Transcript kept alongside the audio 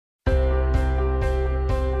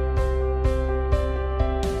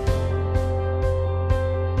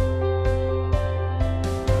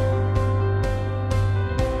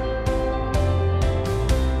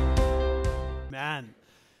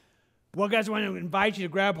Well, guys, I want to invite you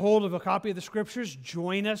to grab hold of a copy of the Scriptures.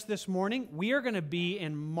 Join us this morning. We are going to be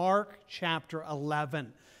in Mark chapter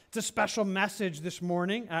 11. It's a special message this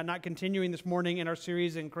morning, not continuing this morning in our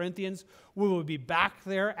series in Corinthians. We will be back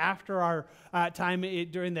there after our time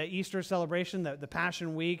during the Easter celebration, the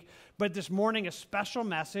Passion Week. But this morning, a special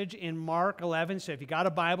message in Mark 11. So if you got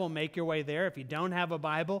a Bible, make your way there. If you don't have a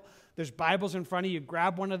Bible, there's Bibles in front of you.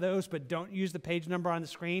 Grab one of those, but don't use the page number on the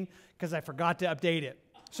screen because I forgot to update it.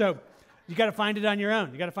 So you got to find it on your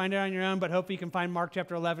own. You got to find it on your own, but hopefully you can find Mark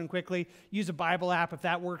chapter 11 quickly. Use a Bible app if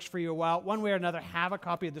that works for you well. One way or another, have a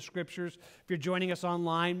copy of the Scriptures. If you're joining us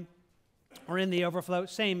online or in the overflow,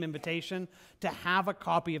 same invitation to have a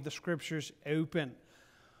copy of the Scriptures open.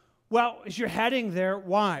 Well, as you're heading there,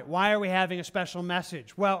 why? Why are we having a special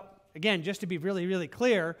message? Well, again, just to be really, really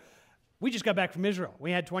clear, we just got back from Israel.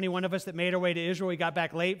 We had 21 of us that made our way to Israel. We got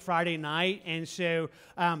back late Friday night, and so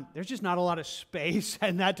there's just not a lot of space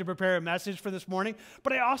and that to prepare a message for this morning.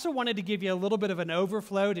 But I also wanted to give you a little bit of an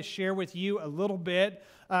overflow to share with you a little bit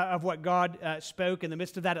of what God spoke in the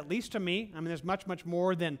midst of that, at least to me. I mean, there's much, much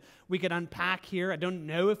more than we could unpack here. I don't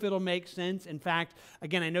know if it'll make sense. In fact,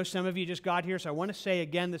 again, I know some of you just got here, so I want to say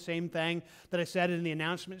again the same thing that I said in the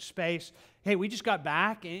announcement space. Hey, we just got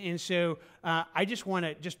back, and so I just want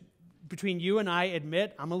to between you and I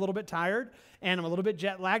admit I'm a little bit tired and I'm a little bit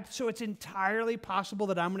jet lagged, so it's entirely possible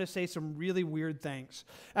that I'm going to say some really weird things.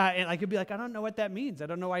 And I could be like, I don't know what that means. I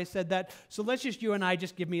don't know why I said that. So let's just, you and I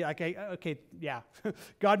just give me like, okay, yeah,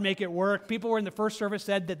 God make it work. People were in the first service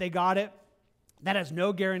said that they got it. That has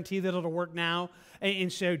no guarantee that it'll work now.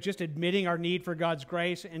 And so just admitting our need for God's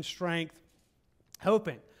grace and strength,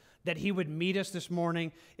 hoping that he would meet us this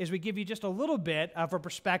morning as we give you just a little bit of a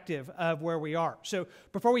perspective of where we are. So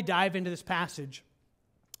before we dive into this passage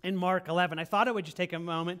in Mark 11, I thought I would just take a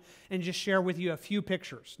moment and just share with you a few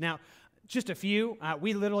pictures. Now, just a few.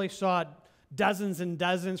 We literally saw dozens and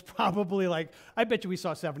dozens, probably like, I bet you we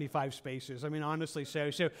saw 75 spaces. I mean, honestly, so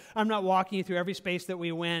I'm not walking you through every space that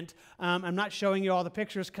we went. I'm not showing you all the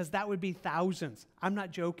pictures because that would be thousands. I'm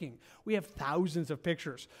not joking. We have thousands of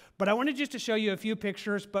pictures. But I wanted just to show you a few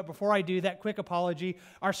pictures. But before I do that, quick apology.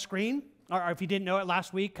 Our screen, or if you didn't know it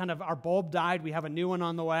last week, kind of our bulb died. We have a new one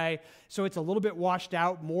on the way. So it's a little bit washed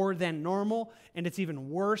out more than normal, and it's even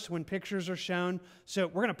worse when pictures are shown. So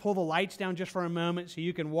we're going to pull the lights down just for a moment so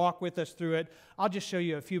you can walk with us through it. I'll just show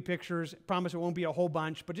you a few pictures. Promise it won't be a whole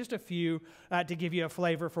bunch, but just a few to give you a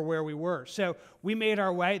flavor for where we were. So we made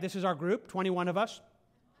our way. This is our group, 21 of us.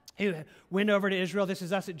 Who went over to Israel. This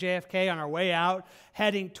is us at JFK on our way out,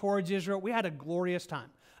 heading towards Israel. We had a glorious time.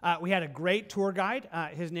 We had a great tour guide.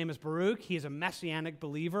 His name is Baruch. He's a Messianic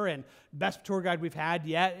believer and best tour guide we've had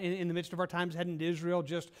yet in the midst of our times heading to Israel.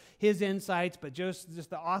 Just his insights, but just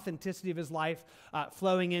the authenticity of his life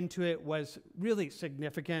flowing into it was really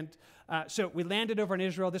significant. So we landed over in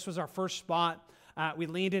Israel. This was our first spot. We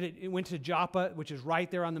landed, it went to Joppa, which is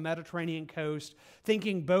right there on the Mediterranean coast,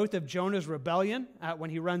 thinking both of Jonah's rebellion when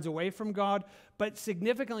he runs away from God, but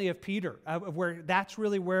significantly of Peter, of where that's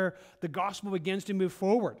really where the gospel begins to move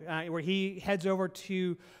forward, where he heads over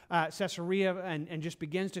to Caesarea and just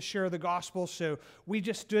begins to share the gospel. So we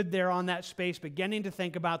just stood there on that space, beginning to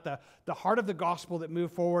think about the heart of the gospel that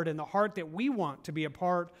moved forward and the heart that we want to be a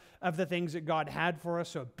part of the things that God had for us.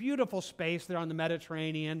 So a beautiful space there on the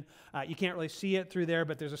Mediterranean. You can't really see it through there,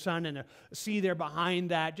 but there's a sun and a sea there behind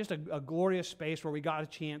that. Just a glorious space where we got a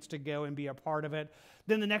chance to go and be a part of it.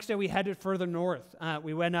 Then the next day we headed further north.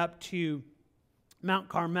 We went up to Mount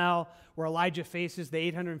Carmel, where Elijah faces the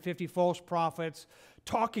 850 false prophets,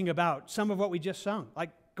 talking about some of what we just sung.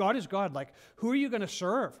 Like, God is God. Like, who are you going to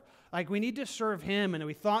serve? Like, we need to serve him, and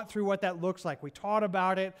we thought through what that looks like. We taught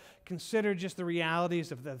about it, considered just the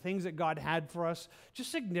realities of the things that God had for us, just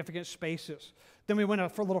significant spaces. Then we went a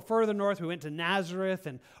little further north. We went to Nazareth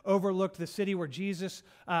and overlooked the city where Jesus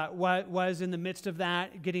was in the midst of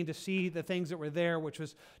that, getting to see the things that were there, which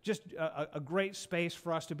was just a great space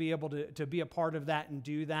for us to be able to be a part of that and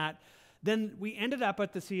do that. Then we ended up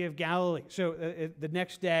at the Sea of Galilee, so the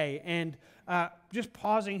next day, and just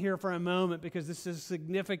pausing here for a moment because this is a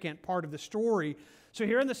significant part of the story. So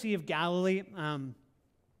here in the Sea of Galilee,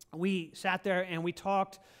 we sat there and we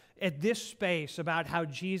talked at this space about how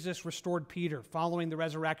Jesus restored Peter following the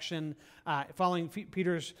resurrection, following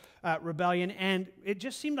Peter's rebellion. And it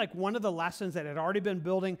just seemed like one of the lessons that had already been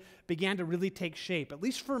building began to really take shape, at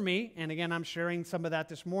least for me. And again, I'm sharing some of that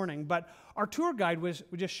this morning. But our tour guide was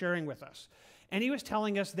just sharing with us. And he was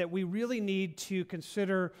telling us that we really need to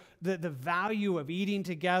consider the value of eating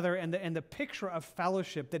together and the picture of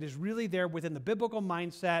fellowship that is really there within the biblical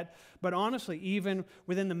mindset, but honestly, even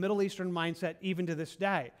within the Middle Eastern mindset, even to this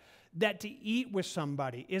day. that to eat with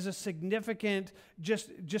somebody is a significant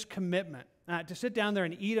just commitment. To sit down there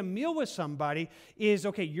and eat a meal with somebody is,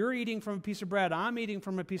 okay, you're eating from a piece of bread, I'm eating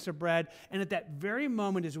from a piece of bread, and at that very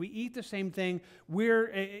moment as we eat the same thing,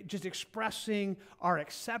 we're just expressing our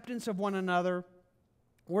acceptance of one another.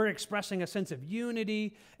 We're expressing a sense of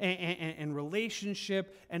unity and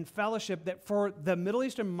relationship and fellowship that for the Middle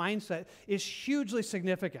Eastern mindset is hugely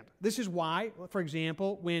significant. This is why, for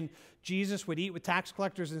example, when Jesus would eat with tax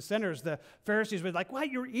collectors and sinners, the Pharisees would be like, what,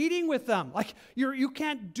 you're eating with them? Like, you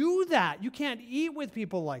can't do that. You can't eat with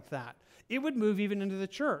people like that. It would move even into the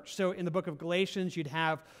church. So in the book of Galatians, you'd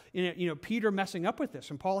have Peter messing up with this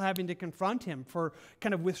and Paul having to confront him for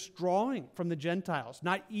kind of withdrawing from the Gentiles,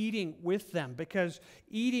 not eating with them, because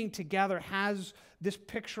eating together has this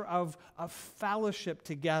picture of fellowship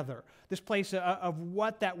together, this place of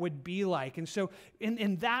what that would be like. And so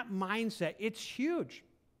in that mindset, it's huge.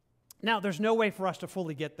 Now, there's no way for us to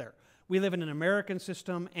fully get there. We live in an American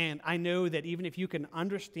system, and I know that even if you can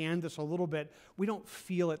understand this a little bit, we don't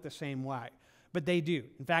feel it the same way. But they do.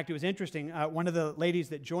 In fact, it was interesting. One of the ladies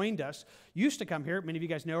that joined us used to come here. Many of you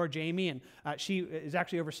guys know her, Jamie, and she is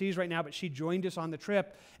actually overseas right now, but she joined us on the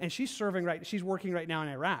trip, and she's working right now in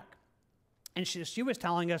Iraq. And she was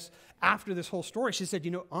telling us after this whole story, she said,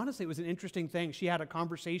 honestly, it was an interesting thing. She had a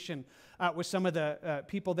conversation with some of the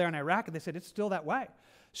people there in Iraq, and they said, it's still that way.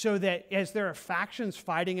 So that as there are factions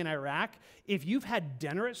fighting in Iraq, if you've had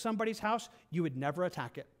dinner at somebody's house, you would never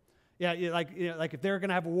attack it. Yeah, like if they're going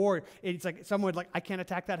to have a war, it's like someone would I can't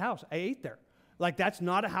attack that house. I ate there. Like, that's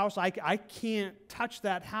not a house. I can't touch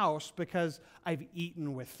that house because I've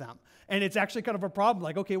eaten with them. And it's actually kind of a problem.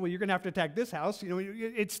 Like, okay, well, you're going to have to attack this house.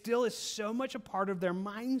 It still is so much a part of their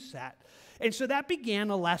mindset. And so that began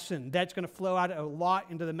a lesson that's going to flow out a lot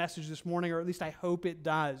into the message this morning, or at least I hope it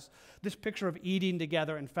does. This picture of eating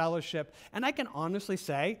together and fellowship. And I can honestly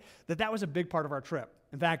say that was a big part of our trip.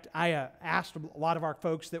 In fact, I asked a lot of our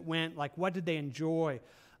folks that went, what did they enjoy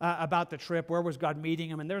about the trip? Where was God meeting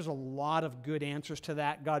them? And there's a lot of good answers to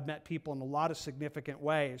that. God met people in a lot of significant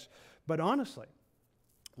ways. But honestly,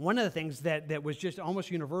 one of the things that was just almost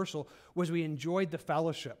universal was we enjoyed the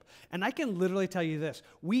fellowship. And I can literally tell you this.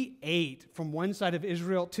 We ate from one side of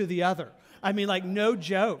Israel to the other. I mean, no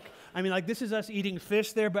joke. I mean, this is us eating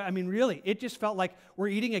fish there, but I mean, really, it just felt like we're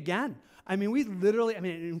eating again. I mean,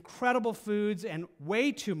 incredible foods and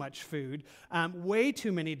way too much food, way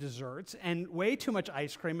too many desserts, and way too much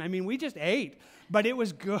ice cream. I mean, we just ate, but it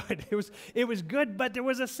was good. It was good, but there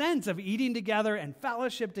was a sense of eating together and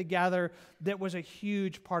fellowship together that was a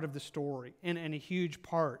huge part of the story and a huge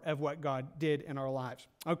part of what God did in our lives.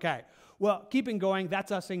 Okay, well, keeping going,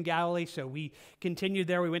 that's us in Galilee, so we continued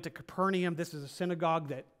there. We went to Capernaum. This is a synagogue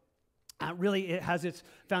that really, it has its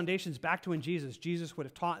foundations back to when Jesus would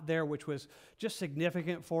have taught there, which was just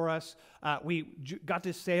significant for us. We got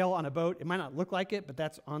to sail on a boat. It might not look like it, but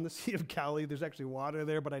that's on the Sea of Galilee. There's actually water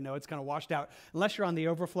there, but I know it's kind of washed out. Unless you're on the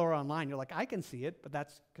overflow or online, you're like, I can see it, but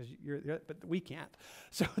that's because but we can't.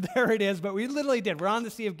 So there it is, but we literally did. We're on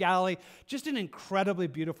the Sea of Galilee, just an incredibly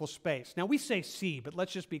beautiful space. Now, we say sea, but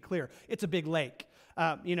let's just be clear. It's a big lake.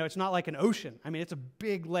 It's not like an ocean. I mean, it's a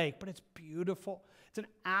big lake, but it's beautiful. It's an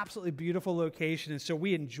absolutely beautiful location, and so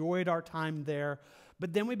we enjoyed our time there.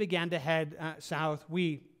 But then we began to head south.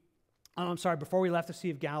 Before we left the Sea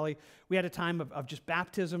of Galilee, we had a time of just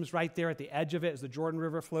baptisms right there at the edge of it as the Jordan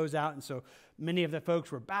River flows out, and so many of the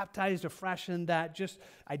folks were baptized afresh in that, just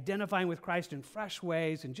identifying with Christ in fresh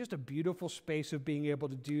ways, and just a beautiful space of being able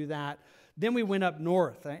to do that. Then we went up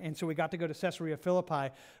north, and so we got to go to Caesarea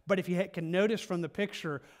Philippi. But if you can notice from the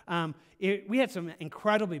picture, we had some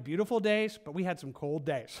incredibly beautiful days, but we had some cold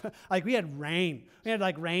days. We had rain. We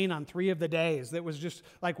had rain on 3 of the days. That was just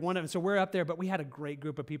one of them. So we're up there, but we had a great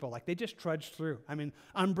group of people. They just trudged through. I mean,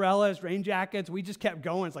 umbrellas, rain jackets. We just kept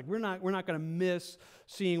going. It's we're not going to miss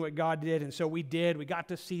seeing what God did. And so we did. We got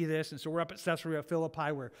to see this. And so we're up at Caesarea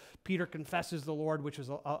Philippi where Peter confesses the Lord, which was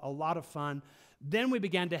a lot of fun. Then we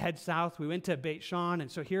began to head south. We went to Beit Shan, and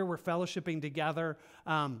so here we're fellowshipping together.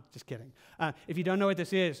 Just kidding. If you don't know what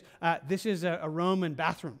this is a Roman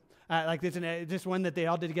bathroom. This one that they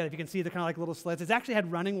all did together. If you can see the kind of little slits. It's actually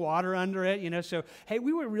had running water under it, so, hey,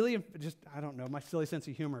 we were really I don't know, my silly sense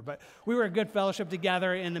of humor, but we were a good fellowship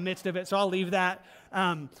together in the midst of it, so I'll leave that.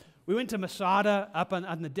 We went to Masada up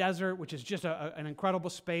on the desert, which is just an incredible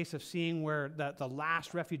space of seeing where the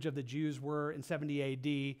last refuge of the Jews were in 70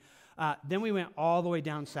 A.D., then we went all the way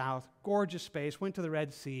down south, gorgeous space, went to the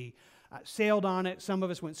Red Sea, sailed on it. Some of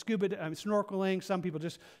us went snorkeling. Some people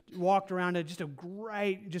just walked around it. Just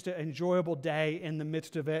an enjoyable day in the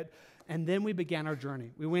midst of it. And then we began our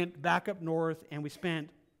journey. We went back up north, and we spent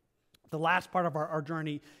the last part of our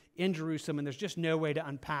journey in Jerusalem, and there's just no way to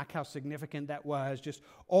unpack how significant that was, just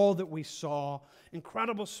all that we saw,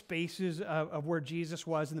 incredible spaces of where Jesus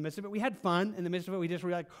was in the midst of it. We had fun in the midst of it. We just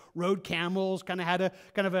rode camels, kind of had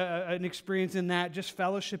an experience in that, just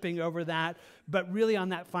fellowshipping over that. But really on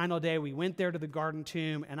that final day, we went there to the Garden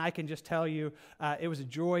Tomb, and I can just tell you, it was a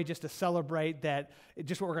joy just to celebrate that,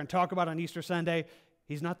 just what we're going to talk about on Easter Sunday.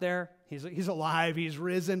 He's not there. He's alive. He's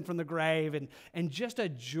risen from the grave, and just a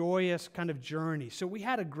joyous kind of journey. So we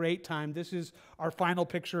had a great time. This is our final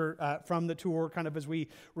picture from the tour, kind of as we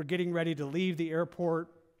were getting ready to leave the airport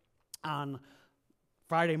on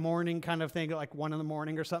Friday morning kind of thing, like 1 a.m.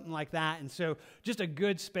 or something like that. And so just a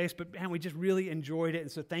good space, but man, we just really enjoyed it.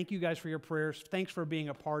 And so thank you guys for your prayers. Thanks for being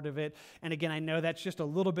a part of it. And again, I know that's just a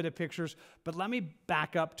little bit of pictures, but let me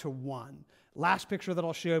back up to one. Last picture that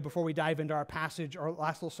I'll show before we dive into our passage, or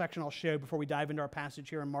last little section I'll show before we dive into our passage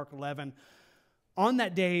here in Mark 11. On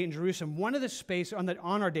that day in Jerusalem, one of the spaces, on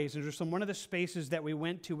our days in Jerusalem, one of the spaces that we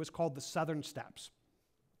went to was called the Southern Steps.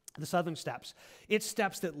 The Southern Steps. It's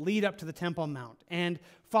steps that lead up to the Temple Mount. And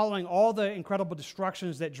following all the incredible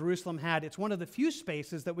destructions that Jerusalem had, it's one of the few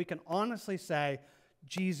spaces that we can honestly say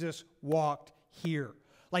Jesus walked here.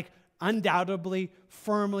 Like, undoubtedly,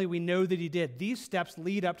 firmly, we know that he did. These steps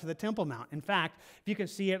lead up to the Temple Mount. In fact, if you can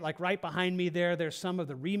see it, like right behind me there's some of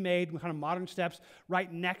the remade kind of modern steps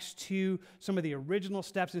right next to some of the original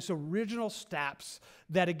steps. And so original steps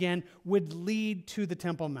that, again, would lead to the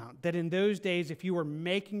Temple Mount. That in those days, if you were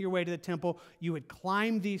making your way to the temple, you would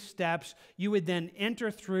climb these steps. You would then enter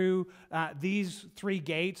through these 3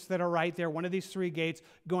 gates that are right there, one of these 3 gates,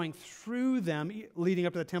 going through them, leading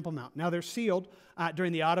up to the Temple Mount. Now, they're sealed.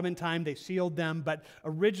 During the Ottoman time, they sealed them, but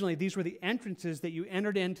originally these were the entrances that you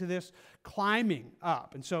entered into this climbing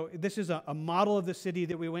up. And so this is a model of the city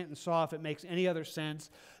that we went and saw, if it makes any other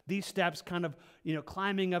sense. These steps kind of,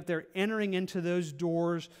 climbing up there, entering into those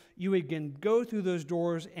doors. You would again go through those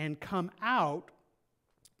doors and come out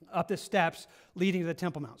up the steps leading to the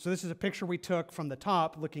Temple Mount. So this is a picture we took from the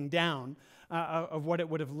top looking down of what it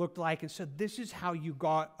would have looked like. And so this is how you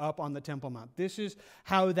got up on the Temple Mount. This is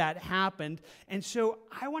how that happened. And so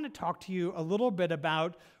I want to talk to you a little bit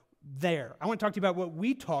about there. I want to talk to you about what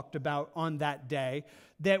we talked about on that day,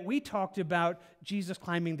 that we talked about Jesus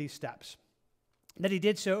climbing these steps, that he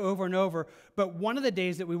did so over and over. But one of the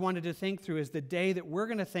days that we wanted to think through is the day that we're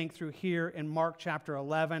going to think through here in Mark chapter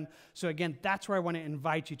 11. So again, that's where I want to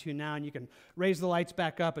invite you to now. And you can raise the lights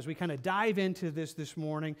back up as we kind of dive into this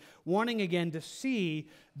morning, wanting again to see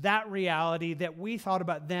that reality that we thought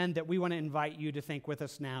about then, that we want to invite you to think with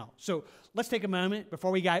us now. So let's take a moment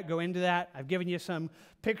before we go into that. I've given you some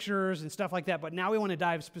pictures and stuff like that, but now we want to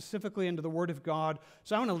dive specifically into the Word of God.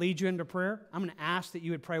 So I want to lead you into prayer. I'm going to ask that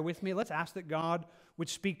you would pray with me. Let's ask that God would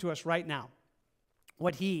speak to us right now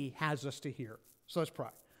what he has us to hear. So let's pray.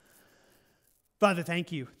 Father,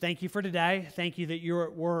 thank you. Thank you for today. Thank you that you're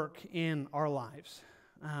at work in our lives.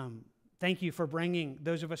 Thank you for bringing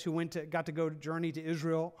those of us who got to go journey to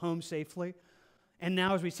Israel home safely. And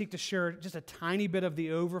now as we seek to share just a tiny bit of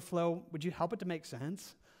the overflow, would you help it to make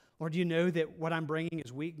sense? Lord, you know that what I'm bringing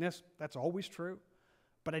is weakness. That's always true.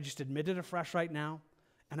 But I just admit it afresh right now.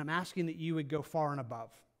 And I'm asking that you would go far and above.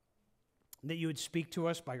 That you would speak to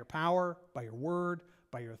us by your power, by your word,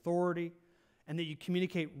 by your authority, and that you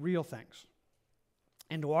communicate real things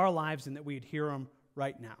into our lives, and that we would hear them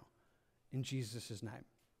right now. In Jesus' name.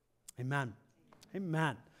 Amen.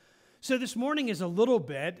 Amen. So this morning is a little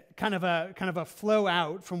bit kind of a flow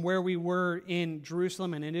out from where we were in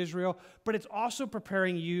Jerusalem and in Israel, but it's also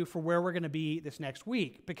preparing you for where we're going to be this next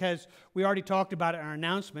week, because we already talked about it in our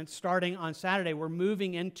announcements. Starting on Saturday, we're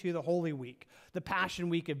moving into the Holy Week, the Passion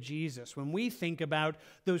Week of Jesus, when we think about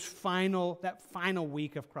that final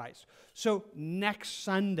week of Christ. So next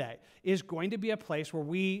Sunday is going to be a place where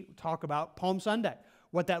we talk about Palm Sunday,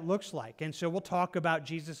 what that looks like. And so we'll talk about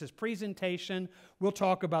Jesus' presentation. We'll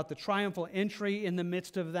talk about the triumphal entry in the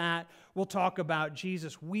midst of that. We'll talk about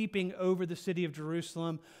Jesus weeping over the city of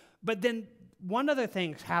Jerusalem. But then one other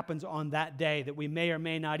thing happens on that day that we may or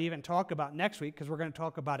may not even talk about next week, because we're going to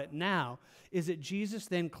talk about it now, is that Jesus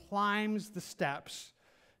then climbs the steps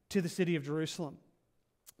to the city of Jerusalem.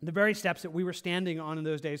 The very steps that we were standing on in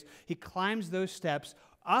those days, he climbs those steps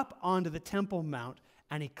up onto the Temple Mount,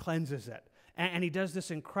 and he cleanses it. And he does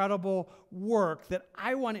this incredible work that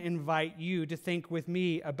I want to invite you to think with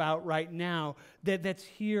me about right now, that's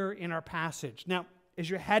here in our passage. Now, as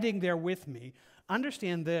you're heading there with me,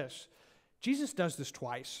 understand this. Jesus does this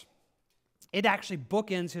twice. It actually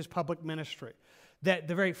bookends his public ministry. that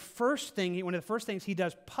the very first thing, one of the first things he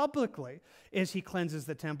does publicly is he cleanses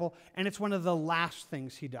the temple, and it's one of the last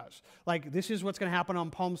things he does. Like, this is what's going to happen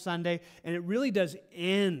on Palm Sunday, and it really does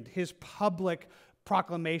end his public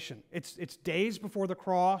proclamation. It's days before the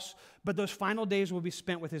cross, but those final days will be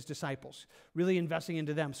spent with his disciples, really investing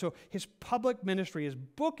into them. So his public ministry is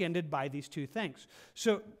bookended by these two things.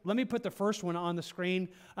 So let me put the first one on the screen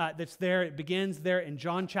that's there. It begins there in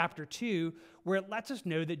John chapter 2, where it lets us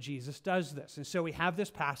know that Jesus does this. And so we have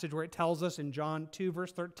this passage where it tells us in John 2,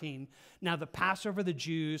 verse 13, now the Passover of the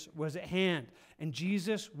Jews was at hand, and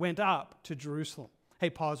Jesus went up to Jerusalem.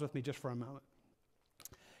 Hey, pause with me just for a moment.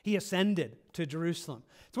 He ascended to Jerusalem.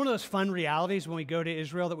 It's one of those fun realities when we go to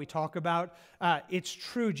Israel that we talk about. It's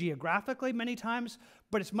true geographically many times,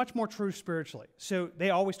 but it's much more true spiritually. So they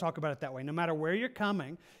always talk about it that way. No matter where you're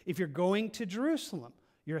coming, if you're going to Jerusalem,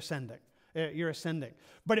 you're ascending. You're ascending.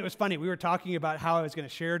 But it was funny. We were talking about how I was going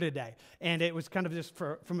to share today. And it was kind of just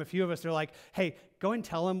from a few of us. They're like, hey, go and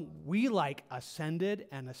tell them we ascended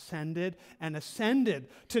and ascended and ascended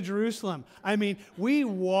to Jerusalem. I mean, we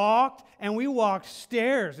walked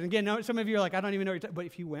stairs. And again, some of you are like, I don't even know what you're talking about. But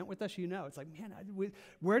if you went with us, you know. It's like, man,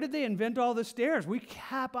 where did they invent all the stairs? We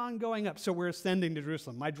kept on going up. So we're ascending to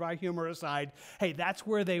Jerusalem. My dry humor aside, hey, that's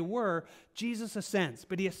where they were. Jesus ascends.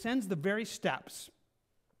 But he ascends the very steps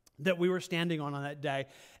that we were standing on that day.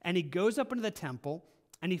 And he goes up into the temple,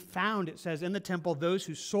 and he found, it says, in the temple, those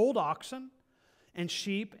who sold oxen and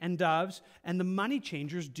sheep and doves and the money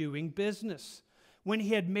changers doing business. When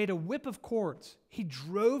he had made a whip of cords, he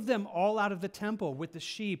drove them all out of the temple with the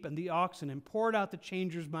sheep and the oxen and poured out the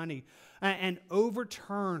changers' money and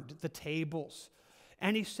overturned the tables.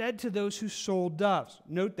 And he said to those who sold doves,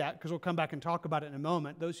 note that because we'll come back and talk about it in a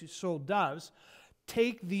moment, those who sold doves,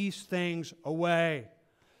 take these things away.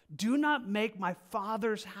 Do not make my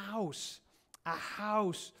Father's house a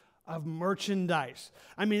house of merchandise.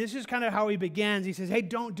 I mean, this is kind of how he begins. He says, hey,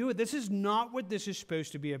 don't do it. This is not what this is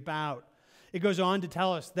supposed to be about. It goes on to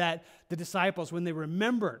tell us that the disciples, when they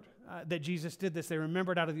remembered that Jesus did this, they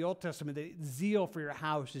remembered out of the Old Testament that zeal for your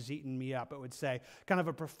house has eaten me up, it would say. Kind of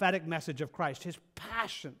a prophetic message of Christ, his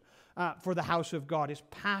passion for the house of God, his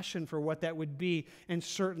passion for what that would be, and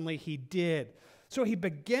certainly he did. So he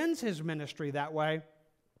begins his ministry that way.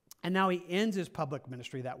 And now he ends his public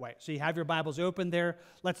ministry that way. So you have your Bibles open there.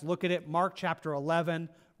 Let's look at it. Mark chapter 11,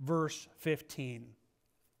 verse 15.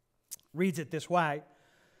 Reads it this way.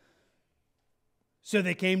 So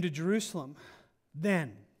they came to Jerusalem.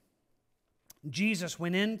 Then Jesus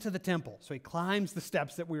went into the temple. So he climbs the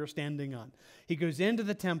steps that we were standing on. He goes into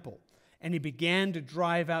the temple, and he began to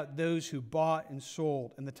drive out those who bought and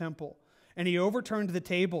sold in the temple. And he overturned the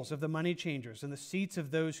tables of the money changers and the seats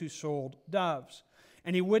of those who sold doves.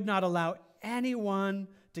 And he would not allow anyone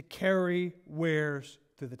to carry wares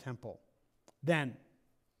through the temple. Then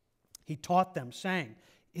he taught them, saying,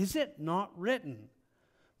 is it not written,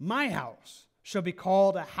 my house shall be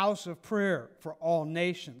called a house of prayer for all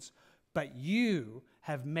nations, but you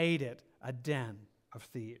have made it a den of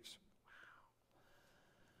thieves.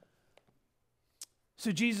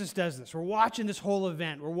 So Jesus does this. We're watching this whole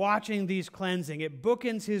event. We're watching these cleansing. It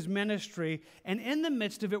bookends his ministry. And in the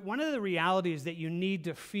midst of it, one of the realities that you need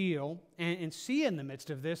to feel and see in the midst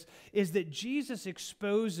of this is that Jesus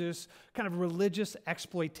exposes kind of religious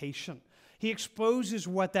exploitation. He exposes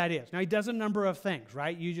what that is. Now, he does a number of things,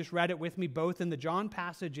 right? You just read it with me, both in the John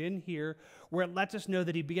passage in here, where it lets us know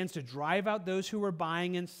that he begins to drive out those who were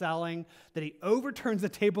buying and selling, that he overturns the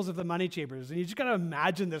tables of the money changers. And you just got to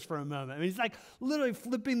imagine this for a moment. I mean, he's like literally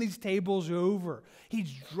flipping these tables over.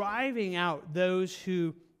 He's driving out those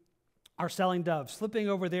who are selling doves, flipping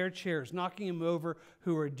over their chairs, knocking them over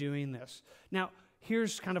who are doing this. Now,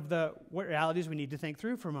 here's kind of what realities we need to think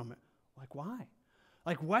through for a moment. Like, why?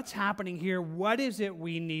 Like, what's happening here? What is it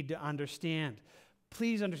we need to understand?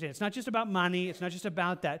 Please understand, it's not just about money. It's not just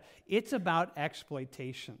about that. It's about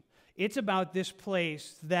exploitation. It's about this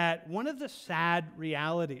place that one of the sad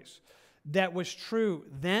realities that was true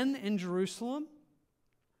then in Jerusalem,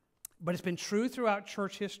 but it's been true throughout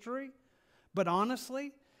church history. But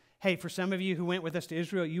honestly, hey, for some of you who went with us to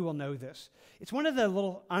Israel, you will know this. It's one of the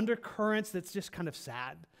little undercurrents that's just kind of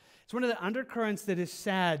sad. It's one of the undercurrents that is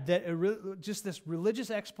sad, that just this religious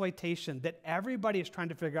exploitation that everybody is trying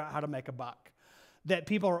to figure out how to make a buck. That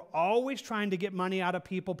people are always trying to get money out of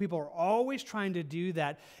people. People are always trying to do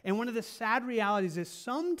that. And one of the sad realities is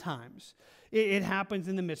sometimes it happens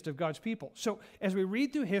in the midst of God's people. So as we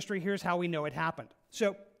read through history, here's how we know it happened.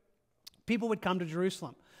 So people would come to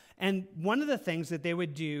Jerusalem. And one of the things that they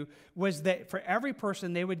would do was that for every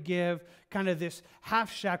person, they would give kind of this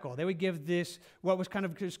half shekel. They would give this, what was kind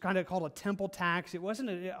of called a temple tax. It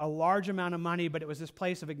wasn't a large amount of money, but it was this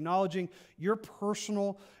place of acknowledging your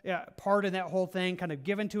personal part in that whole thing, kind of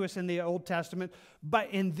given to us in the Old Testament.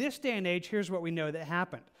 But in this day and age, here's what we know that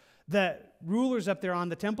happened. The rulers up there on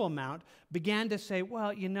the Temple Mount began to say,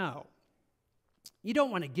 well, you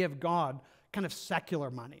don't want to give God kind of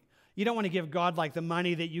secular money. You don't want to give God like the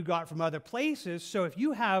money that you got from other places. So if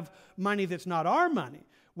you have money that's not our money,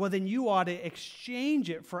 well, then you ought to exchange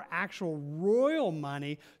it for actual royal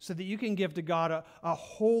money so that you can give to God a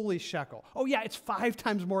holy shekel. Oh, yeah, it's 5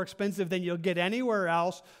 times more expensive than you'll get anywhere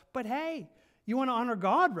else. But hey, you want to honor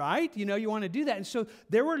God, right? You want to do that. And so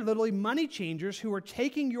there were literally money changers who were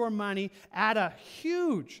taking your money at a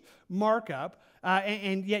huge markup.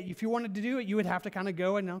 And yet, if you wanted to do it, you would have to kind of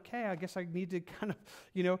go and, okay, I guess I need to kind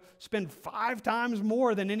of, spend 5 times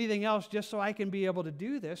more than anything else just so I can be able to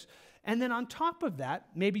do this. And then on top of that,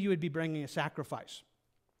 maybe you would be bringing a sacrifice.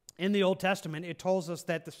 In the Old Testament, it tells us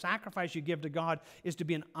that the sacrifice you give to God is to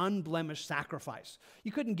be an unblemished sacrifice.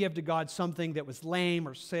 You couldn't give to God something that was lame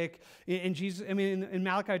or sick. In in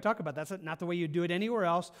Malachi, I talk about that. That's not the way you do it anywhere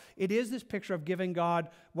else. It is this picture of giving God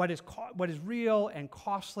what is real and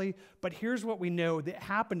costly. But here's what we know that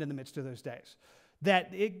happened in the midst of those days.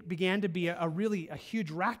 That it began to be a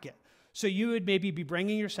huge racket. So you would maybe be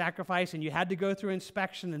bringing your sacrifice and you had to go through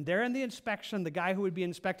inspection, and there in the inspection, the guy who would be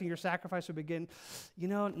inspecting your sacrifice would begin,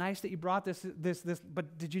 nice that you brought this,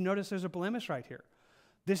 but did you notice there's a blemish right here?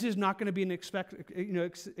 This is not going to be an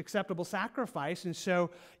acceptable sacrifice, and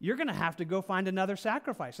so you're going to have to go find another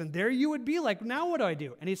sacrifice. And there you would be like, now what do I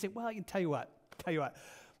do? And he'd say, well, I can tell you what,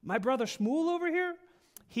 my brother Shmuel over here,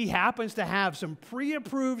 he happens to have some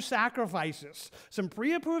pre-approved sacrifices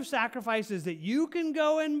that you can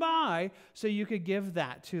go and buy so you could give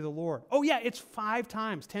that to the Lord. Oh yeah, it's 5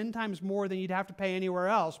 times, 10 times more than you'd have to pay anywhere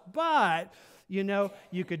else, but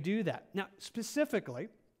you could do that. Now, specifically,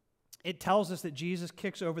 it tells us that Jesus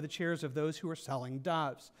kicks over the chairs of those who are selling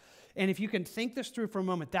doves. And if you can think this through for a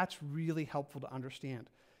moment, that's really helpful to understand.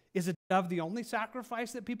 Is a dove the only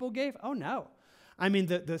sacrifice that people gave? Oh no. I mean,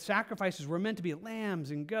 the sacrifices were meant to be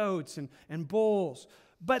lambs and goats and bulls.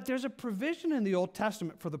 But there's a provision in the Old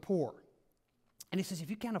Testament for the poor. And he says,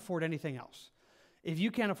 if you can't afford anything else,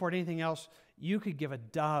 you could give a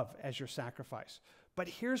dove as your sacrifice. But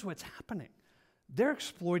here's what's happening. They're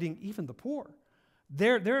exploiting even the poor.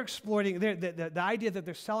 They're exploiting the idea that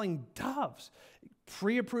they're selling doves.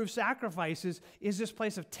 Pre-approved sacrifices is this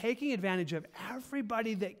place of taking advantage of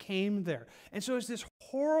everybody that came there. And so it's this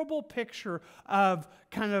horrible picture of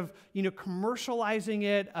kind of, commercializing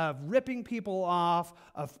it, of ripping people off,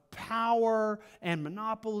 of power and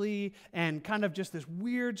monopoly, and kind of just this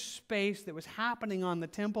weird space that was happening on the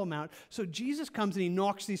Temple Mount. So Jesus comes and he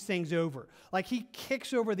knocks these things over. Like he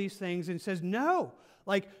kicks over these things and says, no,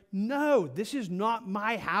 this is not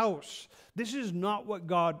my house. This is not what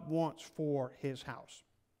God wants for his house.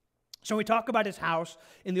 So we talk about his house.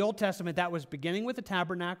 In the Old Testament, that was beginning with the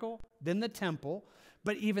tabernacle, then the temple,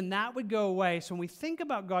 but even that would go away. So when we think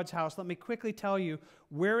about God's house, let me quickly tell you,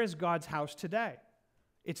 where is God's house today?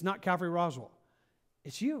 It's not Calvary Roswell.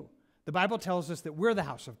 It's you. The Bible tells us that we're the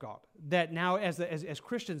house of God, that now as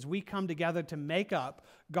Christians, we come together to make up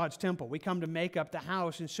God's temple. We come to make up the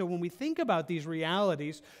house. And so when we think about these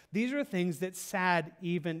realities, these are things that sad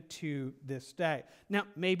even to this day. Now,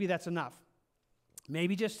 maybe that's enough.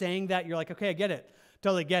 Maybe just saying that, you're like, okay, I get it.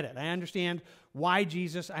 Totally get it. I understand why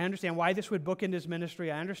Jesus, I understand why this would bookend his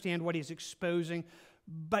ministry. I understand what he's exposing,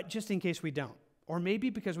 but just in case we don't, or maybe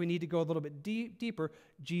because we need to go a little bit deeper,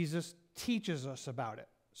 Jesus teaches us about it.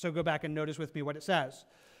 So go back and notice with me what it says.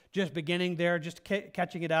 Just beginning there, just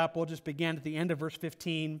catching it up, we'll just begin at the end of verse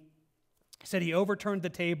 15. He said he overturned the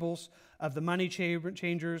tables of the money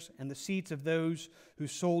changers and the seats of those who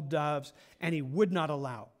sold doves, and he would not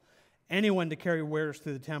allow anyone to carry wares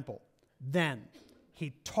through the temple. Then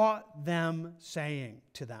he taught them, saying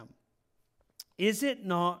to them, is it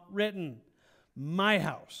not written, my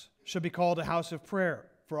house shall be called a house of prayer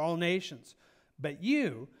for all nations, but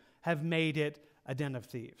you have made it a den of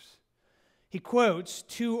thieves? He quotes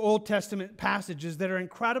 2 Old Testament passages that are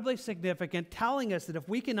incredibly significant, telling us that if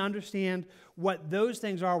we can understand what those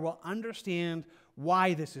things are, we'll understand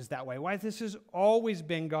why this is that way, why this has always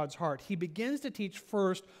been God's heart. He begins to teach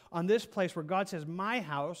first on this place where God says, my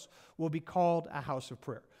house will be called a house of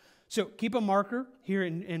prayer. So keep a marker here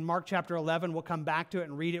in Mark chapter 11. We'll come back to it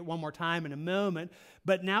and read it one more time in a moment.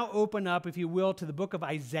 But now open up, if you will, to the book of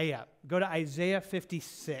Isaiah. Go to Isaiah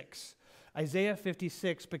 56. Isaiah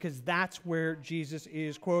 56, because that's where Jesus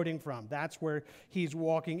is quoting from. That's where he's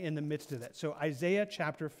walking in the midst of it. So Isaiah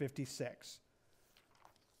chapter 56.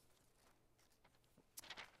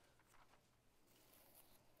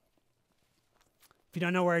 If you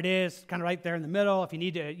don't know where it is, kind of right there in the middle. If you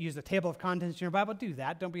need to use the table of contents in your Bible, do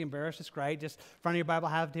that. Don't be embarrassed. It's great. Just in front of your Bible,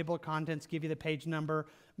 have the table of contents, give you the page number,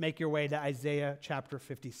 make your way to Isaiah chapter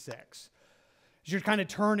 56. As you're kind of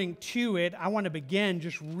turning to it, I want to begin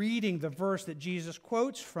just reading the verse that Jesus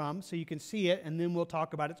quotes from so you can see it, and then we'll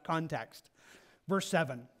talk about its context. Verse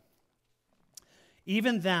 7.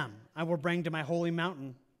 Even them I will bring to my holy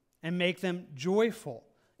mountain and make them joyful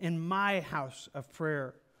in my house of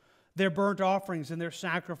prayer. Their burnt offerings and their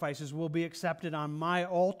sacrifices will be accepted on my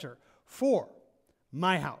altar, for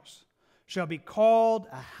my house shall be called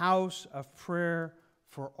a house of prayer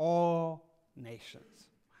for all nations.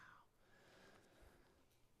 Wow.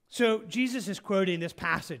 So Jesus is quoting this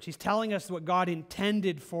passage. He's telling us what God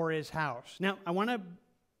intended for his house. Now, I want to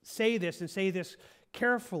say this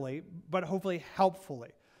carefully, but hopefully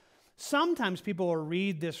helpfully. Sometimes people will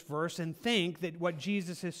read this verse and think that what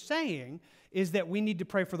Jesus is saying is that we need to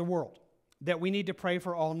pray for the world, that we need to pray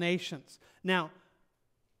for all nations. Now,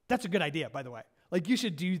 that's a good idea, by the way. Like, you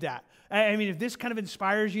should do that. I mean, if this kind of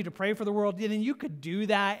inspires you to pray for the world, then you could do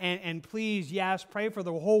that. And please, yes, pray for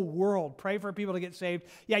the whole world. Pray for people to get saved.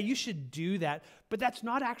 Yeah, you should do that. But that's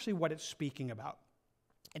not actually what it's speaking about.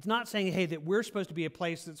 It's not saying, hey, that we're supposed to be a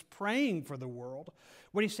place that's praying for the world.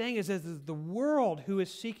 What he's saying is that the world who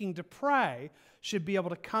is seeking to pray should be able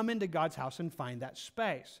to come into God's house and find that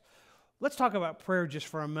space. Let's talk about prayer just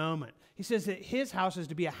for a moment. He says that his house is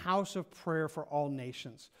to be a house of prayer for all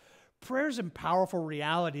nations. Prayer is a powerful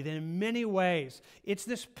reality that in many ways, it's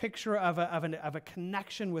this picture of a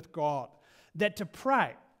connection with God. That to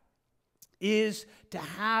pray is to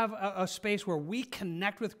have a space where we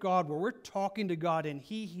connect with God, where we're talking to God and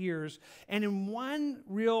he hears. And in one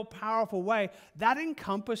real powerful way, that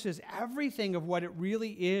encompasses everything of what it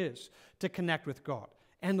really is to connect with God.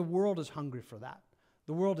 And the world is hungry for that.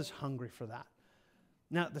 The world is hungry for that.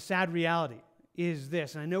 Now, the sad reality is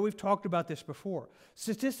this, and I know we've talked about this before.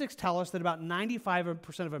 Statistics tell us that about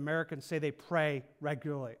 95% of Americans say they pray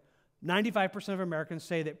regularly. 95% of Americans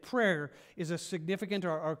say that prayer is a significant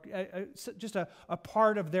or just a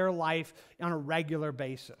part of their life on a regular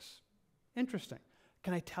basis. Interesting.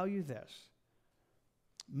 Can I tell you this?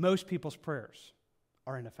 Most people's prayers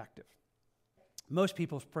are ineffective. Most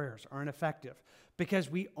people's prayers are ineffective because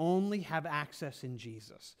we only have access in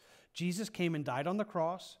Jesus. Jesus came and died on the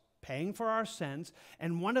cross, paying for our sins,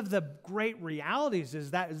 and one of the great realities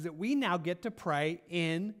is that we now get to pray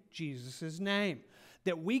in Jesus' name.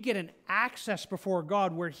 That we get an access before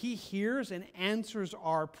God where he hears and answers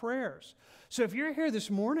our prayers. So if you're here this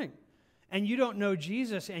morning and you don't know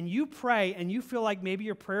Jesus and you pray and you feel like maybe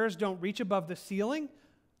your prayers don't reach above the ceiling,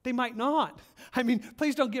 they might not. I mean,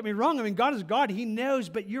 please don't get me wrong. I mean, God is God. He knows,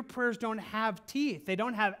 but your prayers don't have teeth. They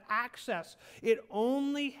don't have access. It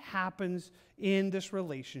only happens in this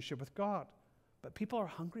relationship with God. But people are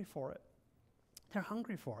hungry for it. They're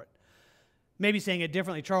hungry for it. Maybe saying it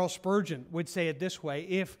differently, Charles Spurgeon would say it this way: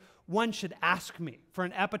 if one should ask me for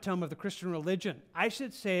an epitome of the Christian religion, I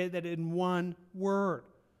should say that in one word.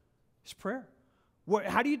 It's prayer.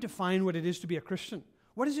 How do you define what it is to be a Christian?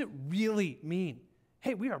 What does it really mean?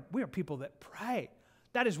 Hey, we are people that pray.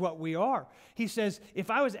 That is what we are. He says,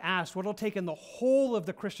 if I was asked what will take in the whole of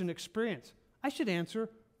the Christian experience, I should answer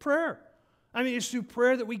prayer. I mean, it's through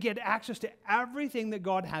prayer that we get access to everything that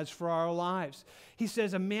God has for our lives. He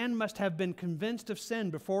says a man must have been convinced of sin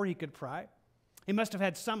before he could pray. He must have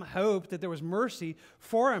had some hope that there was mercy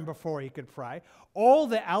for him before he could pray. All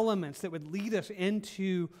the elements that would lead us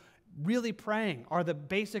into really praying are the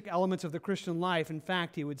basic elements of the Christian life. In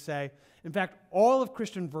fact, he would say, all of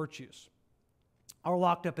Christian virtues are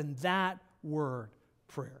locked up in that word,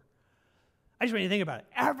 prayer. I just want you to think about it.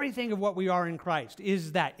 Everything of what we are in Christ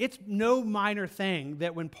is that. It's no minor thing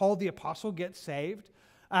that when Paul the Apostle gets saved,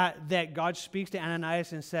 that God speaks to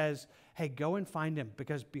Ananias and says, hey, go and find him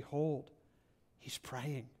because behold, he's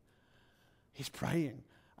praying. He's praying.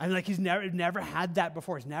 And like he's never had that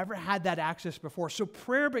before. He's never had that access before. So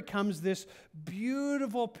prayer becomes this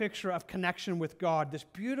beautiful picture of connection with God, this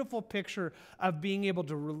beautiful picture of being able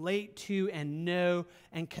to relate to and know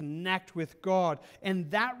and connect with God. And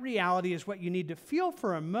that reality is what you need to feel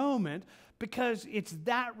for a moment, because it's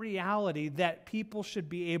that reality that people should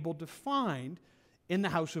be able to find in the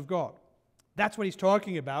house of God. That's what he's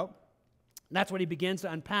talking about. That's what he begins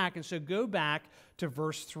to unpack. And so go back to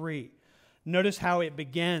verse 3. Notice how it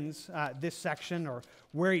begins this section, or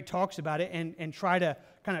where he talks about it, and try to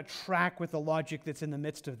kind of track with the logic that's in the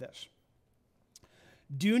midst of this.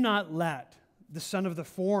 Do not let the son of the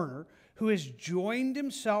foreigner who has joined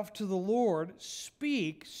himself to the Lord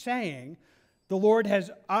speak, saying, the Lord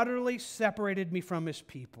has utterly separated me from his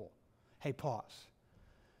people. Hey, pause.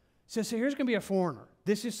 So here's going to be a foreigner.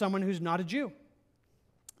 This is someone who's not a Jew.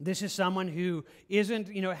 This is someone who isn't,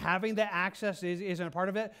 having the access, isn't a part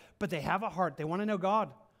of it, but they have a heart. They want to know God.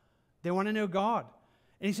 They want to know God.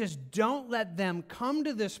 And he says, don't let them come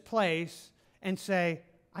to this place and say,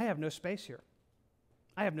 I have no space here.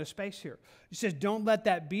 I have no space here. He says, don't let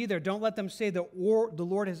that be there. Don't let them say that the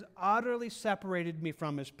Lord has utterly separated me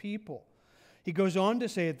from his people. He goes on to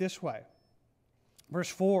say it this way.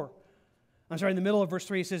 In the middle of verse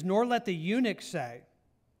 3, he says, nor let the eunuch say,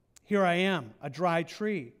 here I am, a dry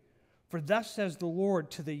tree. For thus says the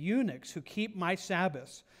Lord to the eunuchs who keep my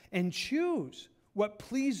Sabbaths and choose what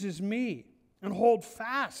pleases me and hold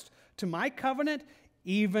fast to my covenant,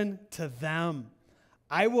 even to them.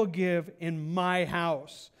 I will give in my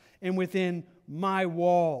house and within my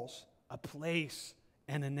walls a place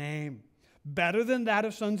and a name. Better than that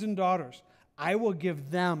of sons and daughters, I will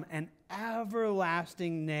give them an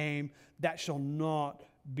everlasting name that shall not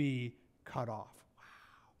be cut off.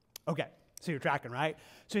 Wow. Okay, so you're tracking, right?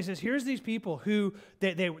 So he says, here's these people who,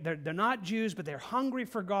 they're not Jews, but they're hungry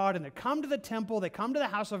for God, and they come to the temple, they come to the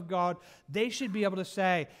house of God. They should be able to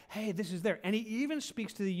say, hey, this is there. And he even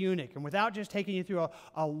speaks to the eunuch, and without just taking you through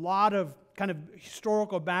a lot of kind of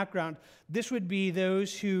historical background, this would be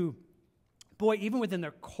those who, boy, even within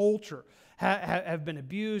their culture, have been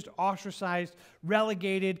abused, ostracized,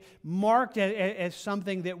 relegated, marked as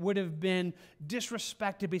something that would have been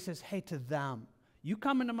disrespected. But he says, hey, to them, you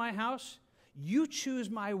come into my house, you choose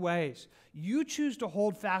my ways, you choose to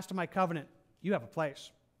hold fast to my covenant, you have a place.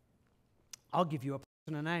 I'll give you a place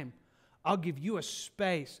and a name. I'll give you a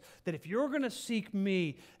space that if you're going to seek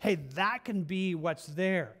me, hey, that can be what's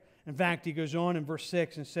there. In fact, he goes on in verse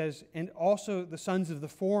 6 and says, and also the sons of the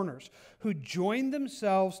foreigners who joined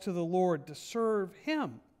themselves to the Lord to serve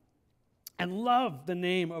him and love the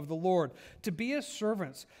name of the Lord, to be his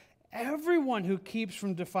servants. Everyone who keeps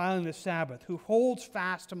from defiling the Sabbath, who holds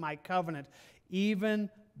fast to my covenant,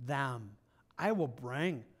 even them I will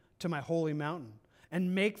bring to my holy mountain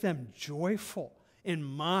and make them joyful in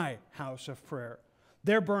my house of prayer.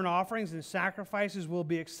 Their burnt offerings and sacrifices will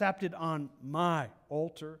be accepted on my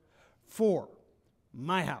altar. For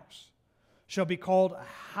my house shall be called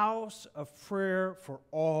a house of prayer for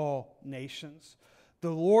all nations. The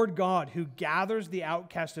Lord God who gathers the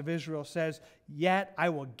outcast of Israel says, yet I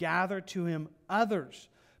will gather to him others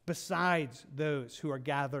besides those who are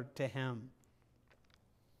gathered to him.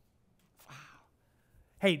 Wow.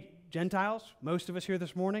 Hey, Gentiles, most of us here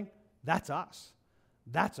this morning, that's us.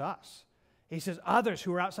 That's us. He says, others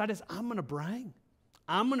who are outside us, I'm going to bring.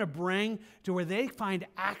 I'm going to bring to where they find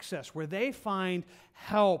access, where they find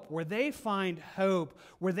help, where they find hope,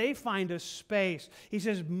 where they find a space. He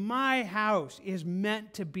says, my house is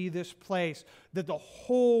meant to be this place that the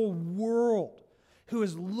whole world who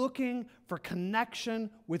is looking for connection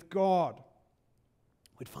with God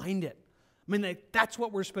would find it. I mean, that's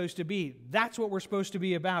what we're supposed to be. That's what we're supposed to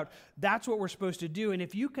be about. That's what we're supposed to do. And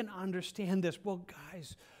if you can understand this, well,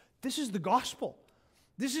 guys, this is the gospel.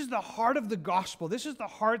 This is the heart of the gospel. This is the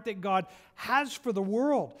heart that God has for the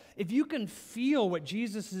world. If you can feel what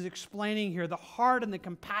Jesus is explaining here, the heart and the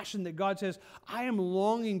compassion that God says, I am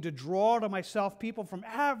longing to draw to myself people from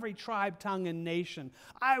every tribe, tongue, and nation.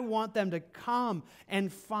 I want them to come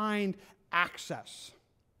and find access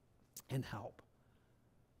and help.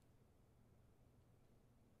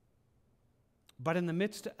 But in the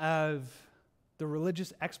midst of the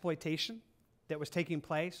religious exploitation that was taking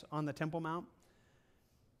place on the Temple Mount,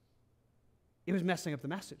 it was messing up the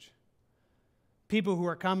message. People who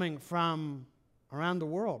are coming from around the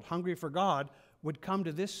world, hungry for God, would come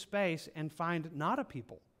to this space and find not a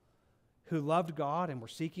people who loved God and were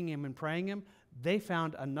seeking him and praying him. They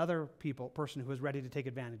found another person who was ready to take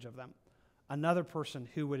advantage of them, another person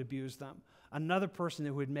who would abuse them, another person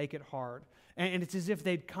who would make it hard. And it's as if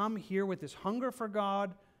they'd come here with this hunger for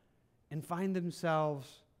God and find themselves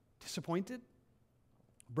disappointed,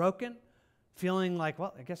 broken, feeling like,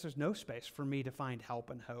 well, I guess there's no space for me to find help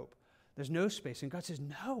and hope. There's no space. And God says,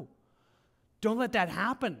 no, don't let that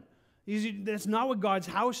happen. That's not what God's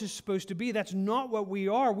house is supposed to be. That's not what we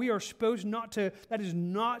are. We are supposed not to, that is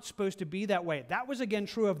not supposed to be that way. That was again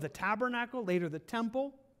true of the tabernacle, later the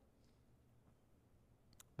temple.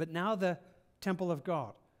 But now the temple of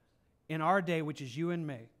God in our day, which is you and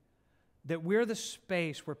me, that we're the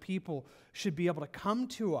space where people should be able to come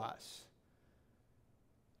to us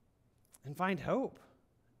and find hope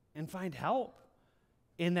and find help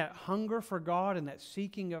in that hunger for God and that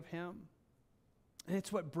seeking of him. And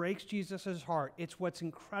it's what breaks Jesus' heart. It's what's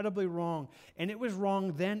incredibly wrong. And it was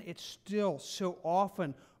wrong then. It still so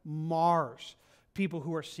often mars people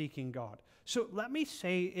who are seeking God. So let me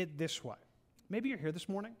say it this way. Maybe you're here this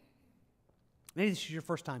morning. Maybe this is your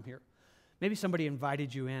first time here. Maybe somebody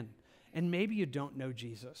invited you in. And maybe you don't know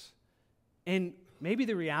Jesus. And maybe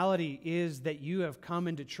the reality is that you have come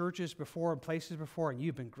into churches before and places before, and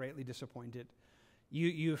you've been greatly disappointed.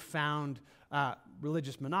 You've found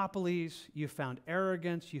religious monopolies, you've found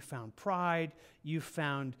arrogance, you've found pride, you've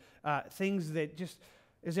found things that just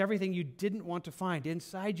is everything you didn't want to find.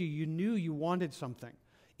 Inside you, you knew you wanted something.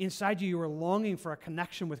 Inside you, you were longing for a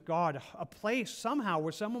connection with God, a place somehow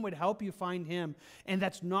where someone would help you find Him, and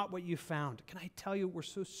that's not what you found. Can I tell you, we're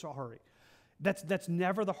so sorry. That's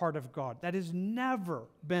never the heart of God. That has never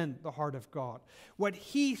been the heart of God. What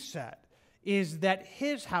He said is that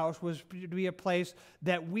His house was to be a place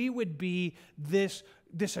that we would be this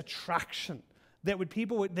attraction,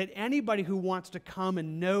 that anybody who wants to come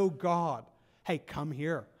and know God, hey, come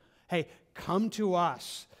here. Hey, come to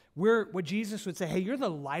us. What Jesus would say, hey, you're the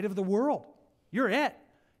light of the world. You're it.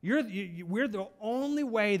 We're the only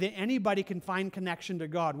way that anybody can find connection to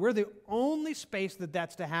God. We're the only space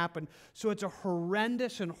that's to happen. So it's a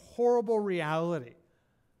horrendous and horrible reality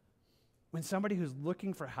when somebody who's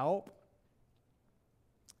looking for help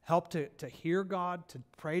to hear God, to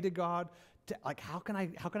pray to God, how can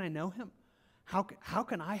I know Him? How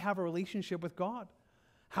can I have a relationship with God?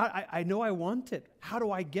 I know I want it. How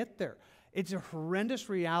do I get there? It's a horrendous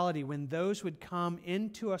reality when those would come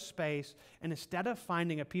into a space and instead of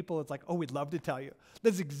finding a people, it's like, oh, we'd love to tell you.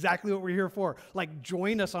 That's exactly what we're here for. Like,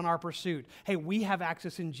 join us on our pursuit. Hey, we have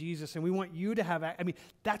access in Jesus and we want you to have,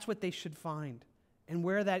 that's what they should find. And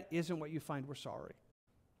where that isn't what you find, we're sorry.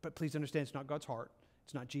 But please understand, it's not God's heart.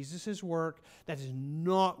 It's not Jesus' work. That is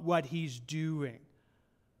not what He's doing.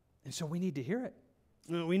 And so we need to hear it.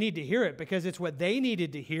 We need to hear it because it's what they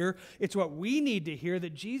needed to hear. It's what we need to hear,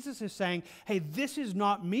 that Jesus is saying, hey, this is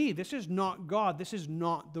not me. This is not God. This is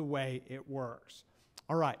not the way it works.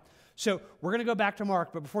 All right. So we're going to go back to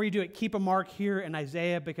Mark, but before you do it, keep a mark here in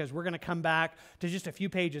Isaiah because we're going to come back to just a few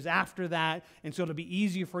pages after that, and so it'll be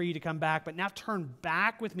easier for you to come back. But now turn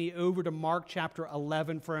back with me over to Mark chapter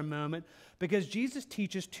 11 for a moment because Jesus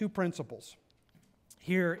teaches two principles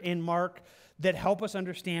here in Mark that help us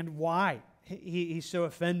understand why he's so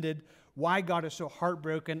offended, why God is so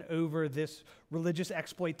heartbroken over this religious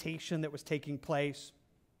exploitation that was taking place.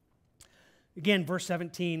 Again, verse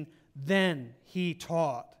 17, then he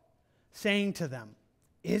taught, saying to them,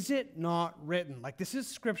 is it not written, like this is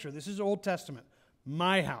Scripture, this is Old Testament,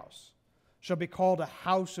 my house shall be called a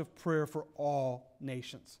house of prayer for all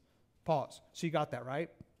nations. Pause. So you got that, right?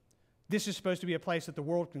 This is supposed to be a place that the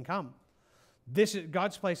world can come.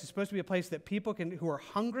 God's place is supposed to be a place that people who are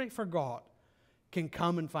hungry for God can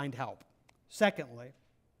come and find help. Secondly,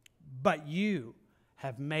 but you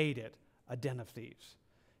have made it a den of thieves.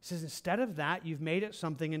 He says, instead of that, you've made it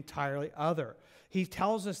something entirely other. He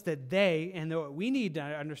tells us that and what we need to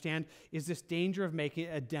understand is this danger of making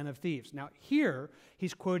it a den of thieves. Now here,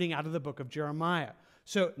 he's quoting out of the book of Jeremiah.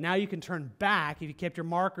 So now you can turn back. If you kept your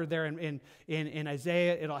marker there in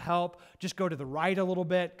Isaiah, it'll help. Just go to the right a little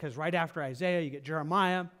bit, because right after Isaiah, you get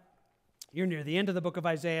Jeremiah. You're near the end of the book of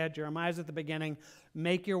Isaiah. Jeremiah's at the beginning.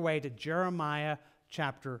 Make your way to Jeremiah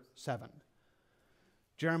chapter 7.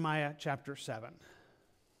 Jeremiah chapter 7.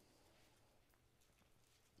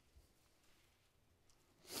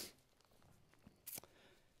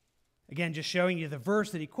 Again, just showing you the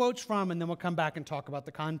verse that he quotes from, and then we'll come back and talk about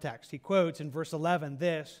the context. He quotes in verse 11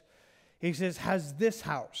 this. He says, has this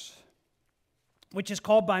house, which is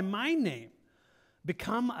called by my name,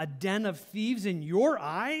 become a den of thieves in your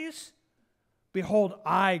eyes? Behold,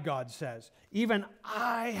 I, God says, even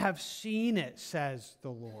I have seen it, says the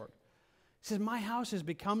Lord. He says, my house has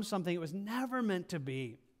become something it was never meant to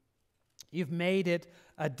be. You've made it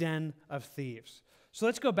a den of thieves. So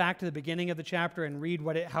let's go back to the beginning of the chapter and read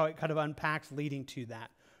how it kind of unpacks leading to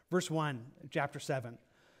that. Verse 1, chapter 7.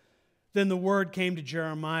 Then the word came to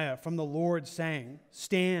Jeremiah from the Lord, saying,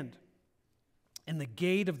 stand in the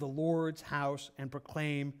gate of the Lord's house and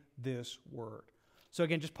proclaim this word. So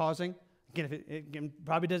again, just pausing. Again, it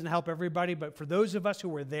probably doesn't help everybody, but for those of us who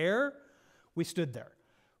were there, we stood there.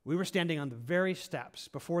 We were standing on the very steps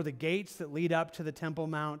before the gates that lead up to the Temple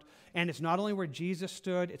Mount. And it's not only where Jesus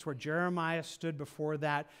stood, it's where Jeremiah stood before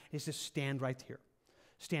that. He says, stand right here.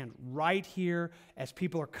 Stand right here as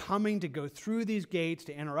people are coming to go through these gates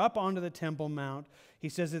to enter up onto the Temple Mount. He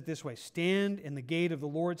says it this way, stand in the gate of the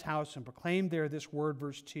Lord's house and proclaim there this word,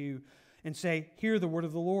 verse 2, and say, hear the word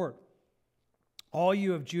of the Lord. All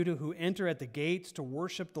you of Judah who enter at the gates to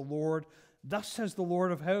worship the Lord, Thus says the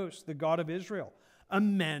Lord of hosts, the God of Israel,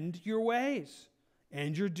 amend your ways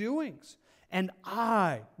and your doings, and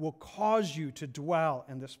I will cause you to dwell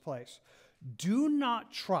in this place. Do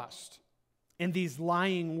not trust in these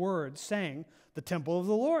lying words, saying, the temple of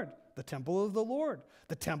the Lord, the temple of the Lord,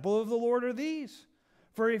 the temple of the Lord are these.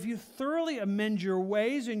 For if you thoroughly amend your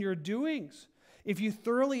ways and your doings, if you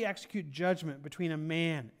thoroughly execute judgment between a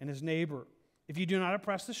man and his neighbor, if you do not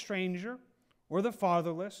oppress the stranger or the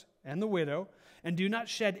fatherless and the widow, and do not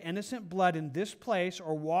shed innocent blood in this place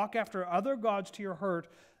or walk after other gods to your hurt,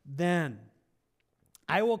 then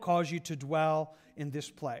I will cause you to dwell in this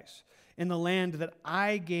place, in the land that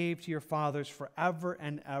I gave to your fathers forever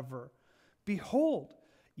and ever. Behold,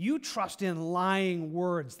 you trust in lying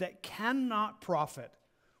words that cannot profit.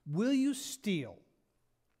 Will you steal,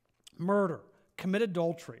 murder, commit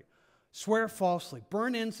adultery, swear falsely,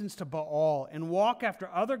 burn incense to Baal, and walk after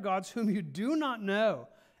other gods whom you do not know,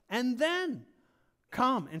 and then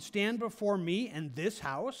come and stand before me and this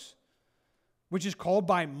house, which is called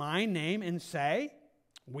by my name, and say,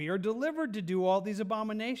 we are delivered to do all these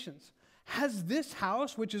abominations? Has this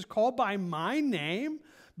house, which is called by my name,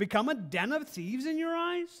 become a den of thieves in your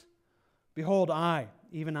eyes? Behold,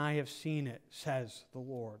 even I have seen it, says the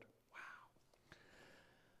Lord.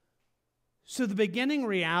 So the beginning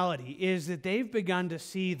reality is that they've begun to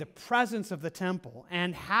see the presence of the temple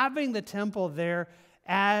and having the temple there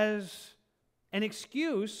as an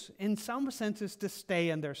excuse, in some senses, to stay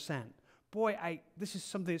in their sin. Boy, this is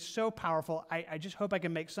something that's so powerful. I just hope I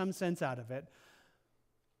can make some sense out of it.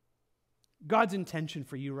 God's intention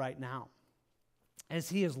for you right now, as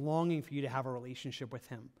He is longing for you to have a relationship with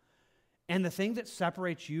Him. And the thing that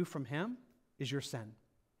separates you from Him is your sin.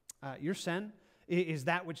 Your sin is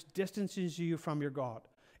that which distances you from your God.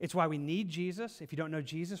 It's why we need Jesus. If you don't know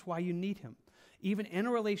Jesus, why you need Him. Even in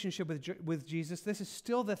a relationship with Jesus, this is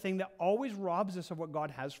still the thing that always robs us of what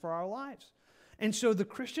God has for our lives. And so the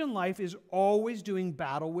Christian life is always doing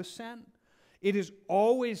battle with sin. It is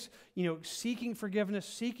always, seeking forgiveness,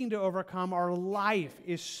 seeking to overcome. Our life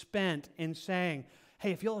is spent in saying,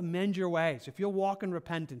 hey, if you'll amend your ways, if you'll walk in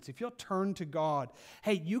repentance, if you'll turn to God,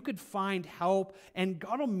 hey, you could find help and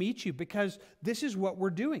God will meet you, because this is what we're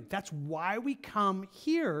doing. That's why we come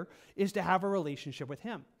here, is to have a relationship with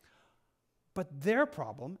Him. But their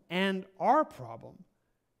problem and our problem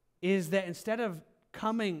is that instead of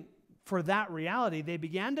coming for that reality, they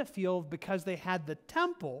began to feel, because they had the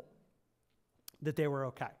temple, that they were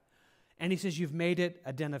okay. And He says, you've made it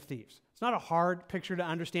a den of thieves. It's not a hard picture to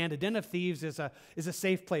understand. A den of thieves is a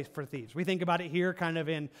safe place for thieves. We think about it here kind of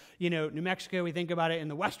in, New Mexico. We think about it in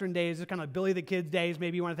the Western days. It's kind of Billy the Kid's days.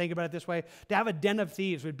 Maybe you want to think about it this way. To have a den of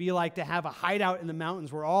thieves would be like to have a hideout in the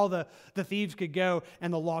mountains where all the thieves could go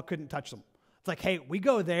and the law couldn't touch them. It's like, hey, we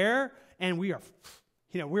go there and we are,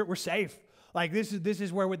 we're safe. Like this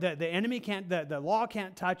is where the enemy can't, the law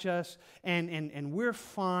can't touch us, and we're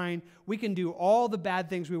fine. We can do all the bad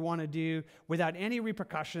things we want to do without any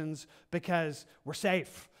repercussions because we're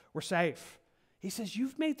safe. We're safe. He says,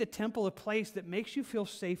 you've made the temple a place that makes you feel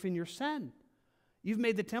safe in your sin. You've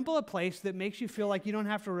made the temple a place that makes you feel like you don't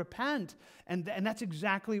have to repent, and that's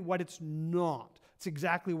exactly what it's not. It's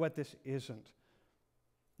exactly what this isn't.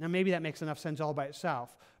 Now, maybe that makes enough sense all by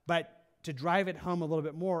itself, but to drive it home a little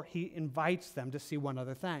bit more, He invites them to see one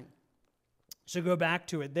other thing. So go back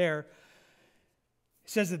to it there. He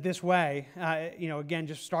says it this way, again,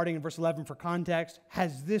 just starting in verse 11 for context.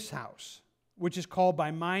 Has this house, which is called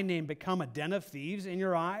by my name, become a den of thieves in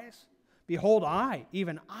your eyes? Behold,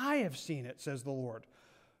 even I have seen it, says the Lord.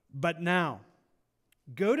 But now,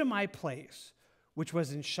 go to my place, which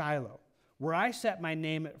was in Shiloh, where I set my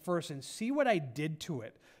name at first, and see what I did to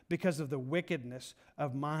it because of the wickedness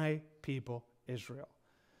of my people Israel.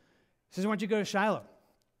 He says, I want you to go to Shiloh.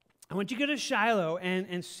 I want you to go to Shiloh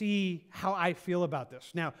and see how I feel about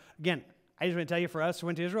this. Now, again, I just want to tell you, for us who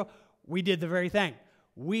went to Israel, we did the very thing.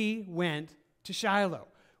 We went to Shiloh,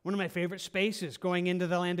 one of my favorite spaces going into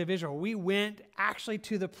the land of Israel. We went actually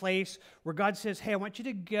to the place where God says, hey, I want you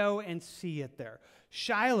to go and see it there.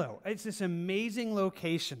 Shiloh, it's this amazing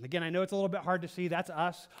location. Again, I know it's a little bit hard to see. That's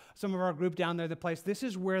us, some of our group down there, the place. This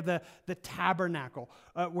is where the tabernacle,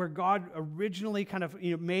 where God originally kind of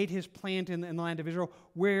made His plant in the land of Israel,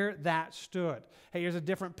 where that stood. Hey, here's a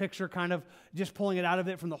different picture, kind of just pulling it out of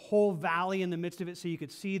it from the whole valley in the midst of it, so you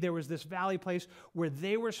could see there was this valley place where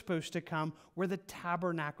they were supposed to come, where the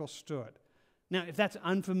tabernacle stood. Now, if that's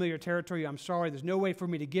unfamiliar territory, I'm sorry. There's no way for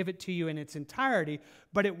me to give it to you in its entirety,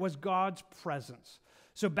 but it was God's presence.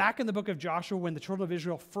 So back in the book of Joshua, when the children of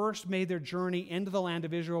Israel first made their journey into the land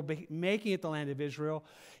of Israel, making it the land of Israel,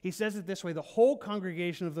 he says it this way: the whole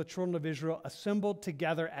congregation of the children of Israel assembled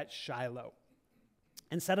together at Shiloh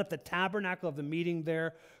and set up the tabernacle of the meeting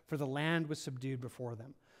there, for the land was subdued before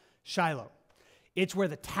them. Shiloh. It's where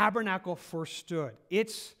the tabernacle first stood.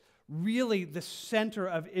 It's really the center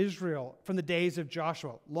of Israel from the days of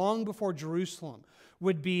Joshua, long before Jerusalem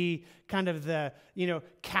would be kind of the,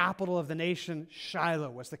 capital of the nation. Shiloh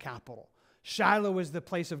was the capital. Shiloh was the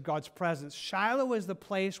place of God's presence. Shiloh was the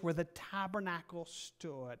place where the tabernacle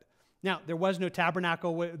stood. Now, there was no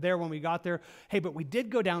tabernacle there when we got there. Hey, but we did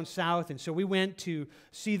go down south, and so we went to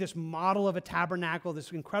see this model of a tabernacle,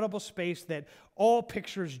 this incredible space that all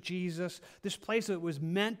pictures Jesus, this place that was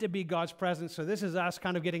meant to be God's presence. So this is us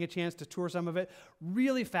kind of getting a chance to tour some of it.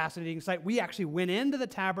 Really fascinating site. We actually went into the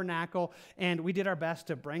tabernacle, and we did our best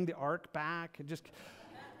to bring the ark back.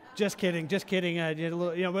 Just kidding.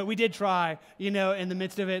 But we did try, in the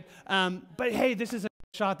midst of it. But hey, this is a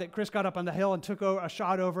shot that Chris got up on the hill and took a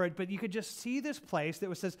shot over it, but you could just see this place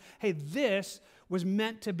that says, hey, this was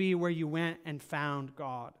meant to be where you went and found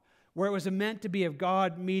God, where it was meant to be of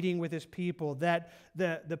God meeting with his people, that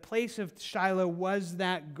the place of Shiloh was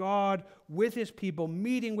that God with his people,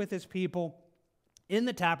 meeting with his people in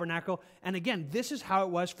the tabernacle. And again, this is how it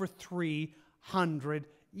was for 300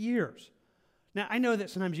 years. Now, I know that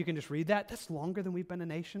sometimes you can just read that. That's longer than we've been a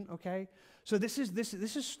nation, okay? So this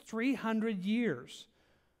is 300 years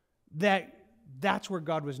that's where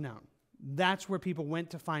God was known. That's where people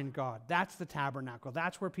went to find God. That's the tabernacle.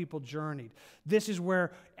 That's where people journeyed. This is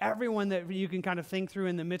where everyone that you can kind of think through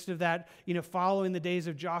in the midst of that, following the days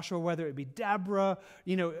of Joshua, whether it be Deborah,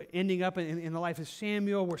 ending up in the life of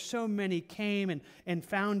Samuel, where so many came and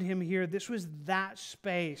found him here. This was that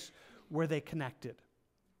space where they connected.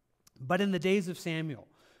 But in the days of Samuel,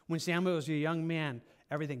 when Samuel was a young man,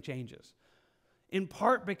 everything changes. In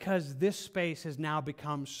part because this space has now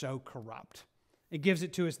become so corrupt. It gives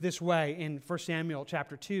it to us this way in 1 Samuel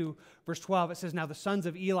chapter 2, verse 12. It says, now the sons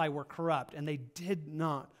of Eli were corrupt, and they did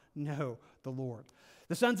not know the Lord.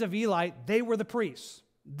 The sons of Eli, they were the priests.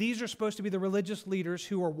 These are supposed to be the religious leaders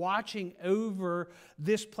who are watching over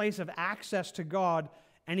this place of access to God,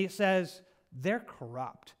 and he says they're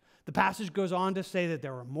corrupt. The passage goes on to say that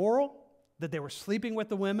they're immoral, that they were sleeping with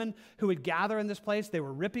the women who would gather in this place. They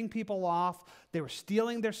were ripping people off. They were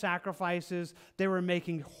stealing their sacrifices. They were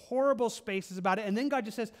making horrible spaces about it. And then God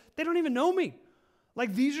just says, they don't even know me.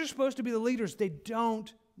 Like, these are supposed to be the leaders. They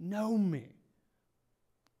don't know me.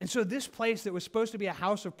 And so this place that was supposed to be a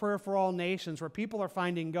house of prayer for all nations, where people are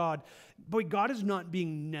finding God, boy, God is not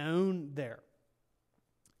being known there.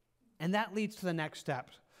 And that leads to the next step.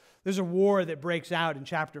 There's a war that breaks out in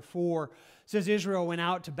chapter 4. It says Israel went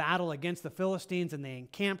out to battle against the Philistines, and they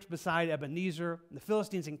encamped beside Ebenezer. The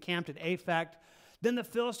Philistines encamped at Aphek. Then the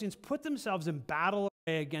Philistines put themselves in battle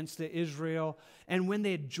array against Israel, and when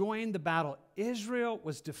they had joined the battle, Israel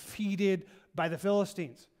was defeated by the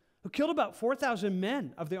Philistines, who killed about 4,000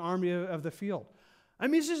 men of the army of the field. I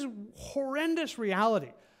mean, this is horrendous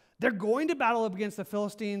reality. They're going to battle up against the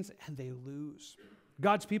Philistines, and they lose.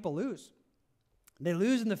 God's people lose. They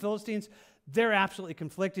lose, and the Philistines, they're absolutely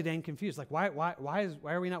conflicted and confused. Like, why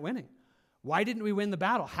are we not winning? Why didn't we win the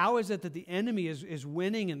battle? How is it that the enemy is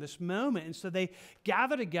winning in this moment? And so they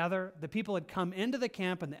gather together. The people had come into the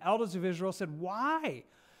camp, and the elders of Israel said, why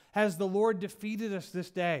has the Lord defeated us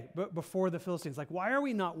this day before the Philistines? Like, why are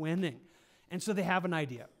we not winning? And so they have an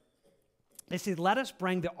idea. They say, let us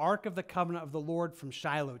bring the ark of the covenant of the Lord from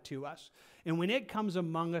Shiloh to us. And when it comes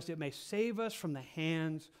among us, it may save us from the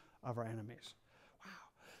hands of our enemies.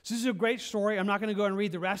 So this is a great story. I'm not going to go and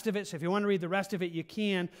read the rest of it. So if you want to read the rest of it, you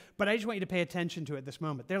can. But I just want you to pay attention to it this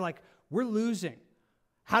moment. They're like, we're losing.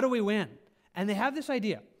 How do we win? And they have this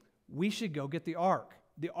idea. We should go get the ark.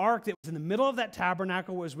 The ark that was in the middle of that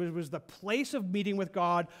tabernacle was the place of meeting with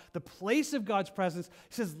God, the place of God's presence.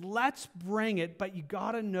 He says, let's bring it. But you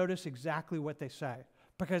got to notice exactly what they say,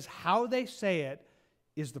 because how they say it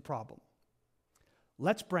is the problem.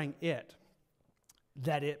 Let's bring it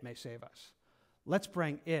that it may save us. Let's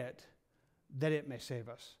bring it that it may save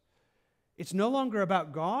us. It's no longer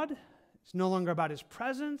about God. It's no longer about his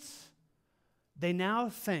presence. They now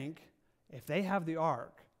think if they have the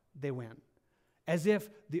ark, they win. As if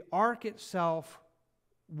the ark itself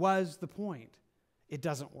was the point. It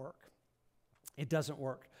doesn't work. It doesn't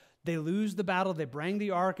work. They lose the battle. They bring the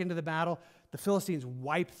ark into the battle. The Philistines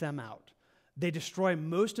wipe them out. They destroy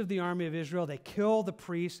most of the army of Israel. They kill the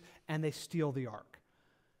priests, and they steal the ark.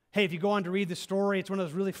 Hey, if you go on to read the story, it's one of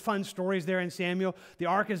those really fun stories there in Samuel. The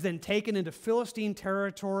ark is then taken into Philistine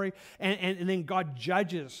territory, and then God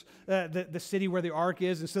judges the city where the ark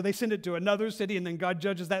is. And so they send it to another city, and then God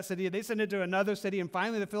judges that city, and they send it to another city. And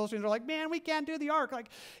finally, the Philistines are like, man, we can't do the ark. Like,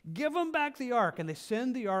 give them back the ark. And they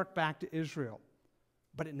send the ark back to Israel.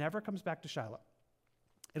 But it never comes back to Shiloh.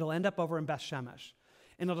 It'll end up over in Beth Shemesh.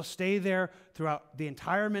 And it'll stay there throughout the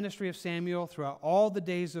entire ministry of Samuel, throughout all the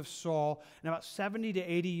days of Saul. And about 70 to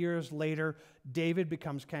 80 years later, David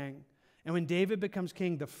becomes king. And when David becomes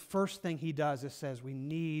king, the first thing he does is says, we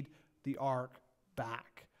need the ark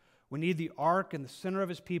back. We need the ark in the center of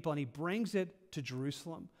his people, and he brings it to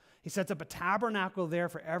Jerusalem. He sets up a tabernacle there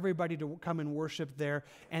for everybody to come and worship there,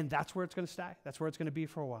 and that's where it's going to stay. That's where it's going to be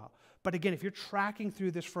for a while. But again, if you're tracking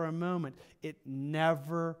through this for a moment, it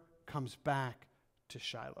never comes back to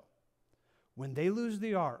Shiloh. When they lose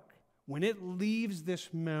the ark, when it leaves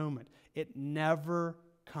this moment, it never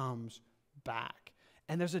comes back.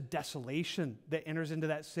 And there's a desolation that enters into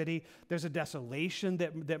that city. There's a desolation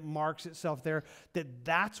that marks itself there.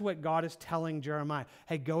 That's what God is telling Jeremiah.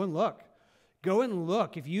 Hey, go and look. Go and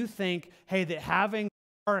look. If you think, hey, that having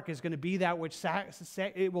the ark is going to be that which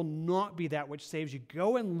it will not be that which saves you.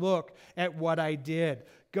 Go and look at what I did.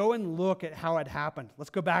 Go and look at how it happened. Let's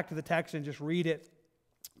go back to the text and just read it.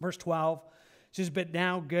 Verse 12 says, but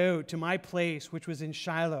now go to my place which was in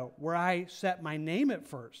Shiloh, where I set my name at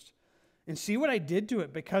first, and see what I did to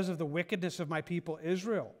it because of the wickedness of my people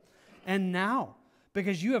Israel. And now,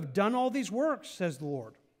 because you have done all these works, says the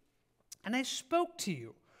Lord, and I spoke to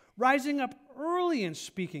you, rising up early and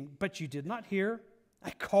speaking, but you did not hear. I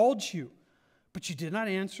called you, but you did not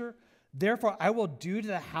answer. Therefore, I will do to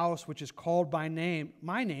the house which is called by name,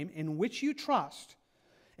 my name, in which you trust,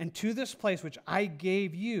 and to this place which I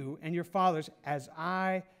gave you and your fathers, as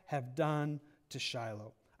I have done to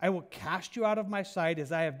Shiloh. I will cast you out of my sight,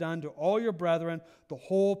 as I have done to all your brethren, the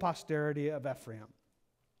whole posterity of Ephraim.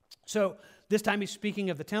 So this time he's speaking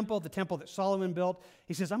of the temple that Solomon built.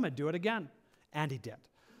 He says, I'm going to do it again. And he did.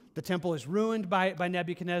 The temple is ruined by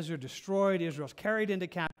Nebuchadnezzar, destroyed. Israel's carried into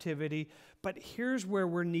captivity. But here's where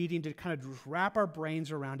we're needing to kind of just wrap our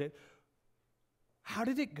brains around it. How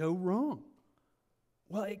did it go wrong?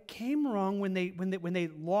 Well, it came wrong when they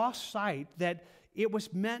lost sight that it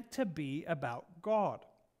was meant to be about God.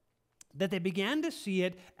 That they began to see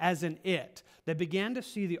it as an it. They began to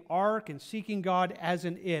see the ark and seeking God as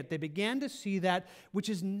an it. They began to see that which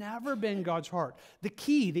has never been God's heart. The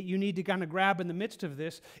key that you need to kind of grab in the midst of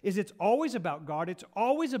this is it's always about God. It's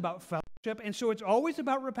always about fellowship. And so it's always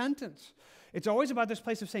about repentance. It's always about this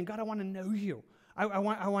place of saying, God, I want to know you. I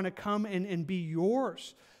want to come and be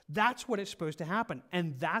yours. That's what it's supposed to happen.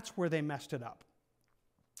 And that's where they messed it up.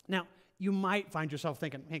 Now, you might find yourself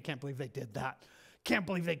thinking, hey, I can't believe they did that. Can't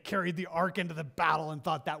believe they carried the ark into the battle and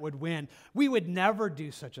thought that would win. We would never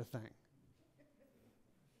do such a thing.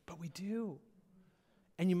 But we do.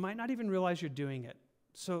 And you might not even realize you're doing it.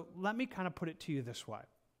 So let me kind of put it to you this way.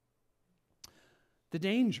 The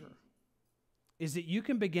danger is that you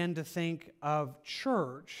can begin to think of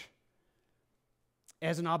church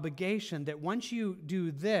as an obligation that once you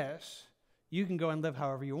do this, you can go and live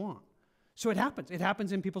however you want. So it happens. It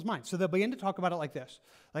happens in people's minds. So they'll begin to talk about it like this.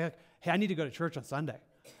 Like, hey, I need to go to church on Sunday.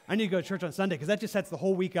 I need to go to church on Sunday because that just sets the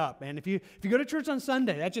whole week up, man. If you go to church on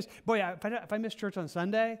Sunday, that just, boy, if I miss church on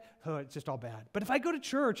Sunday, oh, it's just all bad. But if I go to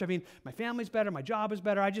church, I mean, my family's better, my job is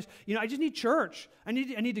better. I just need church. I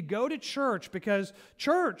need to go to church because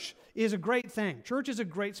church is a great thing. Church is a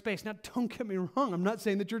great space. Now, don't get me wrong. I'm not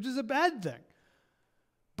saying that church is a bad thing.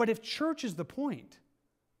 But if church is the point,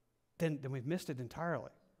 then we've missed it entirely.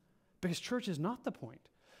 Because church is not the point.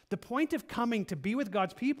 The point of coming to be with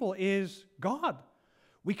God's people is God.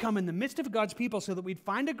 We come in the midst of God's people so that we'd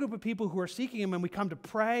find a group of people who are seeking Him, and we come to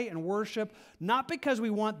pray and worship, not because we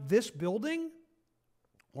want this building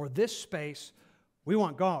or this space. We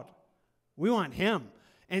want God. We want Him.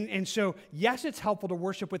 And so, yes, it's helpful to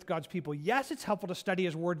worship with God's people. Yes, it's helpful to study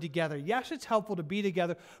His Word together. Yes, it's helpful to be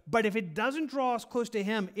together. But if it doesn't draw us close to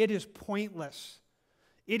Him, it is pointless.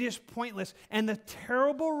 It is pointless. And the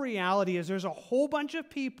terrible reality is there's a whole bunch of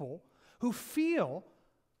people who feel,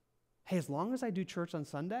 hey, as long as I do church on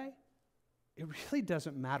Sunday, it really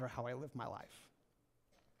doesn't matter how I live my life.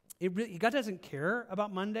 God doesn't care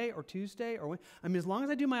about Monday or Tuesday or when. I mean, as long as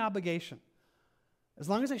I do my obligation, as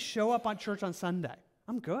long as I show up on church on Sunday,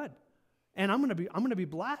 I'm good. And I'm gonna be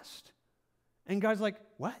blessed. And God's like,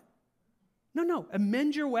 what? No,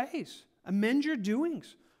 amend your ways. Amend your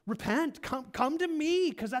doings. Repent. Come to me,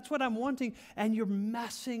 because that's what I'm wanting. And you're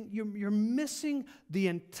missing the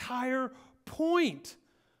entire point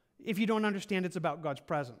if you don't understand it's about God's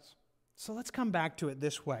presence. So let's come back to it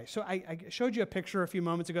this way. So I showed you a picture a few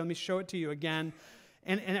moments ago. Let me show it to you again.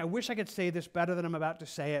 And I wish I could say this better than I'm about to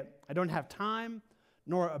say it. I don't have time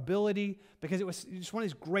nor ability because it was just one of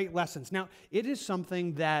these great lessons. Now, it is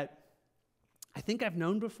something that I think I've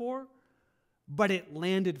known before, but it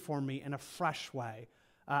landed for me in a fresh way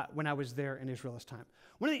when I was there in Israel this time.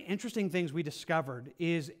 One of the interesting things we discovered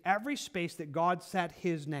is every space that God set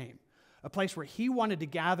his name, a place where he wanted to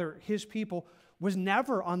gather his people, was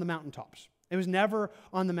never on the mountaintops. It was never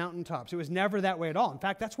on the mountaintops. It was never that way at all. In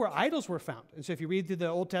fact, that's where idols were found. And so if you read through the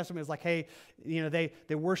Old Testament, it's like, hey,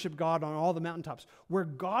 they worship God on all the mountaintops. Where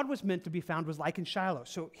God was meant to be found was like in Shiloh.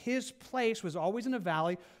 So his place was always in a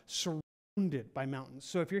valley surrounded by mountains.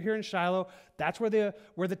 So if you're here in Shiloh, that's where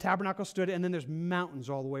the tabernacle stood, and then there's mountains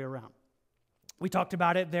all the way around. We talked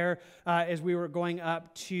about it there as we were going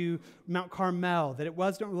up to Mount Carmel, that it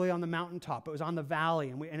wasn't really on the mountaintop. It was on the valley,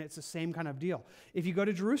 and it's the same kind of deal. If you go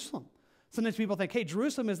to Jerusalem, sometimes people think, hey,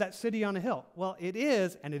 Jerusalem is that city on a hill. Well, it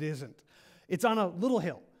is, and it isn't. It's on a little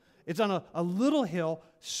hill. It's on a little hill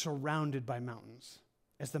surrounded by mountains.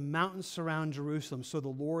 As the mountains surround Jerusalem, so the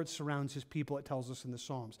Lord surrounds his people, it tells us in the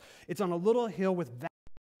Psalms. It's on a little hill with valleys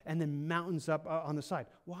and then mountains up on the side.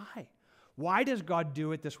 Why? Why does God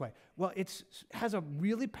do it this way? Well, it has a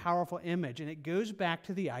really powerful image, and it goes back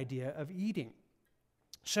to the idea of eating.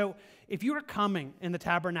 So if you were coming in the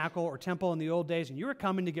tabernacle or temple in the old days and you were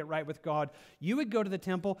coming to get right with God, you would go to the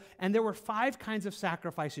temple, and there were 5 kinds of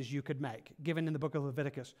sacrifices you could make, given in the book of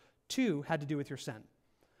Leviticus. 2 had to do with your sin.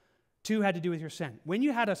 2 had to do with your sin. When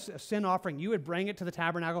you had a sin offering, you would bring it to the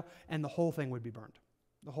tabernacle, and the whole thing would be burned.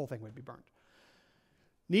 The whole thing would be burned.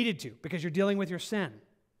 Needed to, because you're dealing with your sin.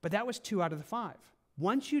 But that was 2 out of the 5.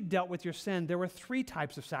 Once you dealt with your sin, there were 3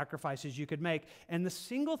 types of sacrifices you could make. And the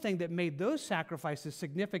single thing that made those sacrifices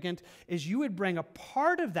significant is you would bring a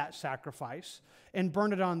part of that sacrifice and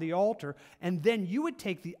burn it on the altar. And then you would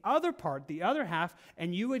take the other part, the other half,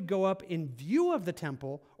 and you would go up in view of the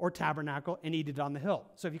temple or tabernacle and eat it on the hill.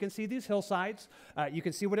 So if you can see these hillsides, you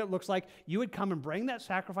can see what it looks like. You would come and bring that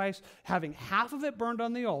sacrifice, having half of it burned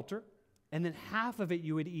on the altar, and then half of it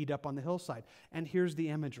you would eat up on the hillside. And here's the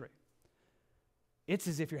imagery. It's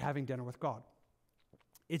as if you're having dinner with God.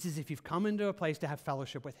 It's as if you've come into a place to have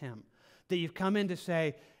fellowship with him. That you've come in to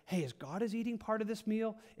say, hey, is God eating part of this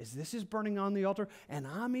meal? Is this burning on the altar? And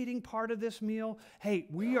I'm eating part of this meal? Hey,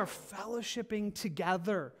 we are fellowshipping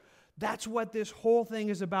together. That's what this whole thing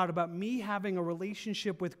is about me having a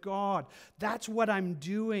relationship with God. That's what I'm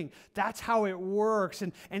doing. That's how it works.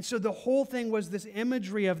 And so the whole thing was this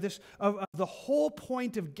imagery of the whole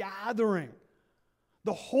point of gathering.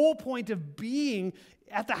 The whole point of being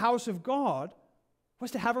at the house of God was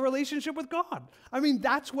to have a relationship with God. I mean,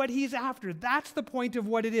 that's what he's after. That's the point of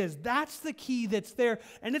what it is. That's the key that's there,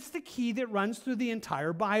 and it's the key that runs through the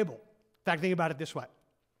entire Bible. In fact, think about it this way.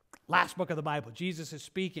 Last book of the Bible, Jesus is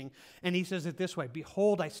speaking, and he says it this way,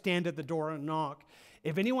 behold, I stand at the door and knock.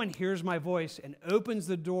 If anyone hears my voice and opens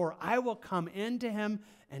the door, I will come into him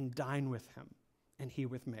and dine with him, and he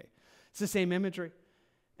with me. It's the same imagery.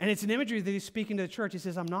 And it's an imagery that he's speaking to the church. He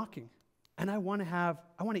says, I'm knocking, and I want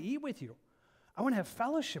to eat with you. I want to have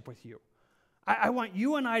fellowship with you. I want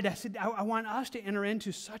you and I want us to enter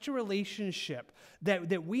into such a relationship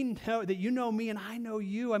that we know, that you know me and I know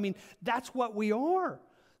you. I mean, that's what we are.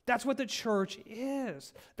 That's what the church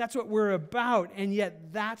is. That's what we're about. And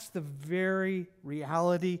yet that's the very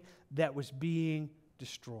reality that was being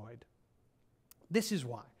destroyed. This is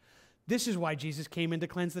why. This is why Jesus came in to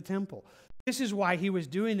cleanse the temple. This is why he was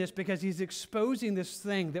doing this, because he's exposing this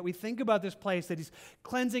thing that we think about this place, that he's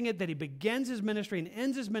cleansing it, that he begins his ministry and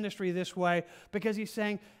ends his ministry this way, because he's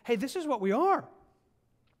saying, hey, this is what we are.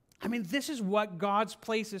 I mean, this is what God's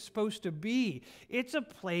place is supposed to be. It's a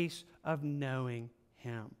place of knowing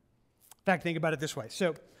him. In fact, think about it this way.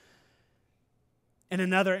 So, in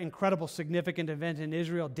another incredible significant event in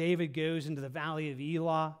Israel, David goes into the valley of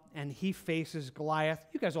Elah, and he faces Goliath.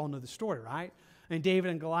 You guys all know the story, right? And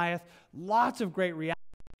David and Goliath, lots of great reactions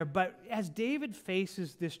there. But as David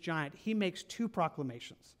faces this giant, he makes 2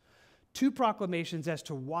 proclamations. 2 proclamations as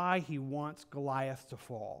to why he wants Goliath to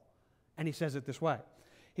fall. And he says it this way.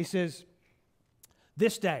 He says,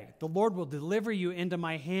 this day the Lord will deliver you into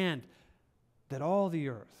my hand, that all the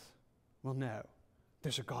earth will know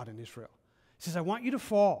there's a God in Israel. He says, I want you to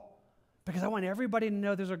fall because I want everybody to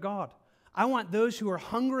know there's a God. I want those who are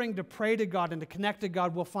hungering to pray to God and to connect to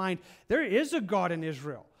God will find there is a God in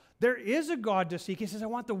Israel. There is a God to seek. He says, I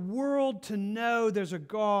want the world to know there's a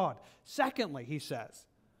God. Secondly, he says,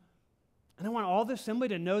 and I want all the assembly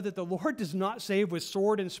to know that the Lord does not save with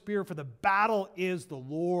sword and spear, for the battle is the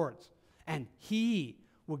Lord's, and he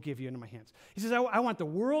will give you into my hands. He says, I want the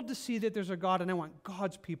world to see that there's a God, and I want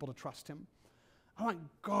God's people to trust him. I want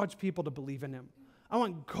God's people to believe in him. I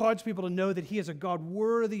want God's people to know that he is a God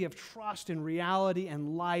worthy of trust and reality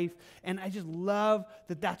and life. And I just love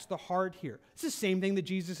that that's the heart here. It's the same thing that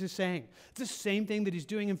Jesus is saying. It's the same thing that he's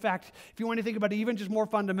doing. In fact, if you want to think about it even just more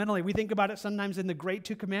fundamentally, we think about it sometimes in the great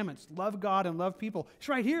two commandments, love God and love people. It's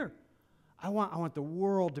right here. I want the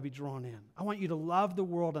world to be drawn in. I want you to love the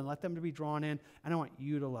world and let them to be drawn in, and I want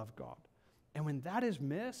you to love God. And when that is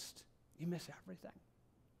missed, you miss everything.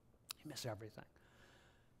 You miss everything.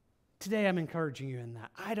 Today, I'm encouraging you in that.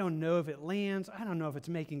 I don't know if it lands. I don't know if it's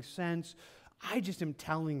making sense. I just am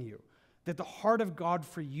telling you that the heart of God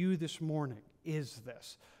for you this morning is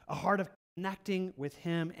this, a heart of connecting with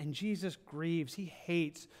him. And Jesus grieves. He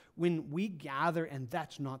hates when we gather, and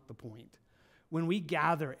that's not the point. When we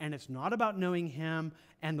gather, and it's not about knowing him,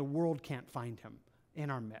 and the world can't find him in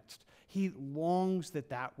our midst. He longs that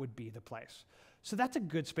that would be the place. So that's a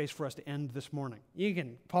good space for us to end this morning. You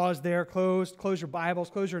can pause there, close your Bibles,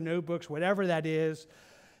 close your notebooks, whatever that is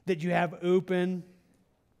that you have open.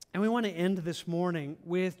 And we want to end this morning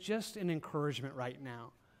with just an encouragement right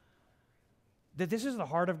now that this is the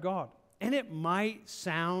heart of God. And it might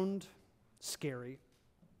sound scary.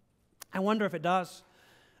 I wonder if it does.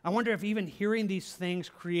 I wonder if even hearing these things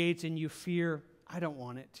creates in you fear. I don't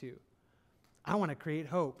want it to. I want to create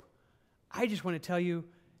hope. I just want to tell you,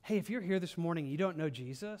 hey, if you're here this morning and you don't know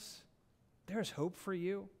Jesus, there's hope for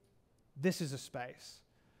you. This is a space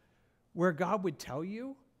where God would tell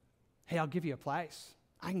you, hey, I'll give you a place.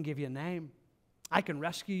 I can give you a name. I can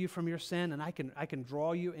rescue you from your sin, and I can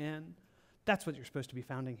draw you in. That's what you're supposed to be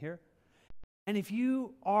founding here. And if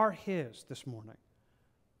you are his this morning,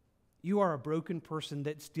 you are a broken person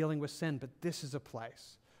that's dealing with sin, but this is a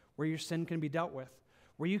place where your sin can be dealt with,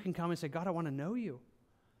 where you can come and say, God, I want to know you.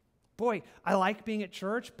 Boy, I like being at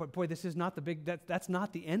church, but boy, this is not that's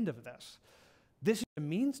not the end of this. This is a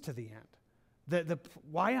means to the end.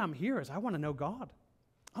 Why I'm here is I want to know God.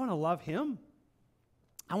 I want to love him.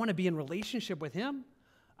 I want to be in relationship with him.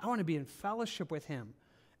 I want to be in fellowship with him.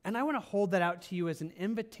 And I want to hold that out to you as an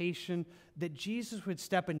invitation that Jesus would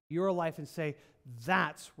step into your life and say,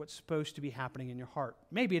 that's what's supposed to be happening in your heart.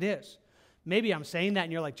 Maybe it is. Maybe I'm saying that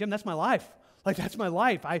and you're like, Jim, that's my life. Like, that's my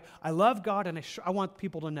life. I love God and I want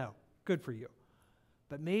people to know. Good for you.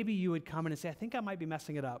 But maybe you would come in and say, I think I might be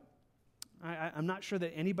messing it up. I'm not sure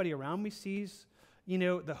that anybody around me sees,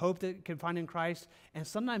 the hope that it can find in Christ. And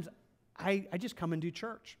sometimes I just come and do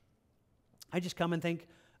church. I just come and think,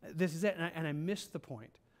 this is it, and I miss the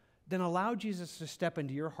point. Then allow Jesus to step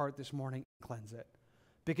into your heart this morning and cleanse it.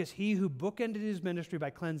 Because he who bookended his ministry by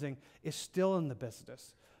cleansing is still in the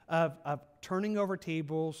business of turning over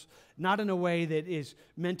tables, not in a way that is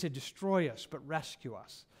meant to destroy us, but rescue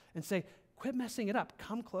us. And say, quit messing it up.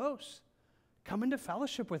 Come close. Come into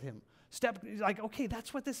fellowship with him. Okay,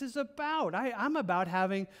 that's what this is about. I'm about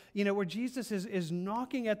having, where Jesus is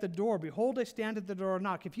knocking at the door. Behold, I stand at the door and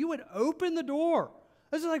knock. If you would open the door,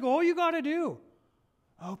 this is like all you got to do.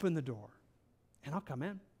 Open the door, and I'll come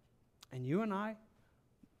in. And you and I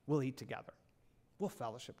will eat together. We'll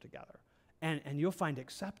fellowship together. And you'll find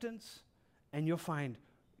acceptance, and you'll find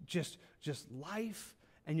just life,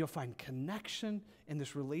 and you'll find connection in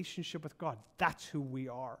this relationship with God. That's who we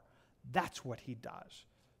are. That's what he does.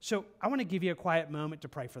 So I want to give you a quiet moment to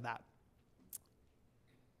pray for that.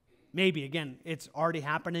 Maybe, again, it's already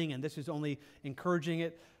happening, and this is only encouraging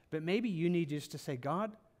it, but maybe you need just to say,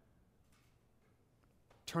 God,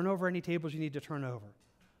 turn over any tables you need to turn over.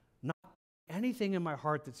 Not anything in my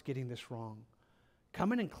heart that's getting this wrong.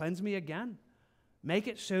 Come in and cleanse me again. Make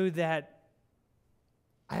it so that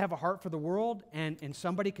I have a heart for the world, and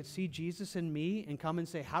somebody could see Jesus in me and come and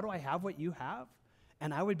say, how do I have what you have?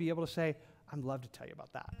 And I would be able to say, I'd love to tell you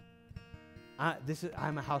about that.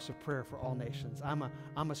 I'm a house of prayer for all nations.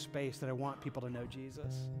 I'm a space that I want people to know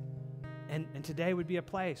Jesus. And today would be a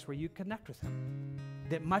place where you connect with him.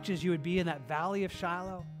 That much as you would be in that valley of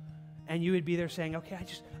Shiloh, and you would be there saying, okay,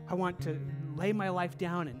 I want to lay my life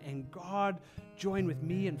down, and God join with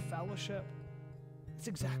me in fellowship. It's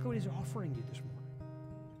exactly what he's offering you this morning.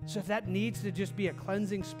 So if that needs to just be a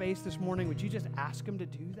cleansing space this morning, would you just ask him to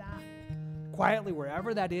do that? Quietly,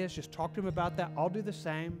 wherever that is, just talk to him about that. I'll do the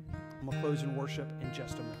same. And we'll close in worship in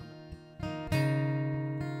just a moment.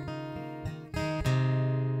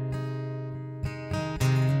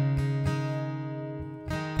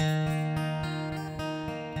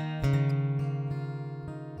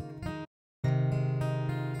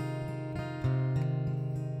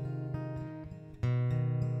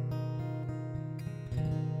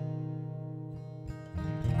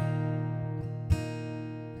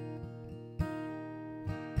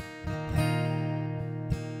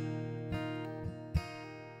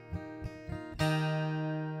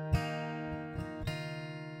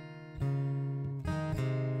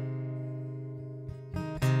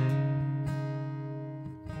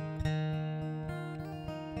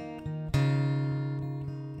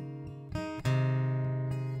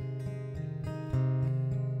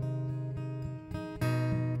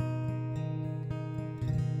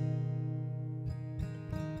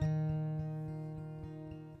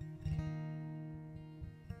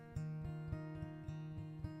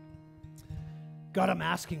 God, I'm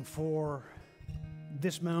asking for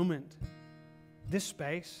this moment, this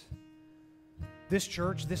space, this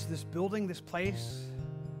church, this building, this place,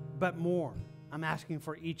 but more. I'm asking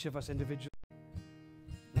for each of us individually.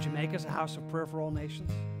 Would you make us a house of prayer for all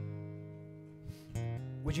nations?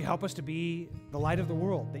 Would you help us to be the light of the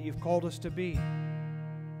world that you've called us to be?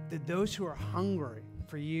 That those who are hungry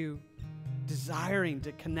for you, desiring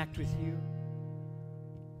to connect with you,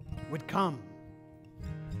 would come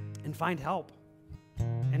and find help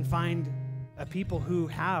and find a people who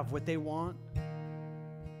have what they want,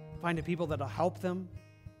 find a people that will help them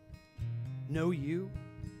know you.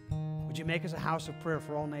 Would you make us a house of prayer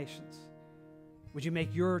for all nations? Would you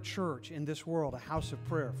make your church in this world a house of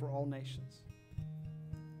prayer for all nations?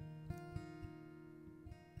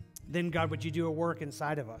 Then, God, would you do a work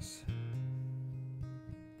inside of us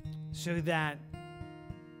so that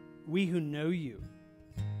we who know you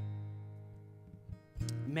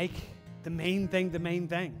make the main thing the main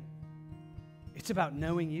thing. It's about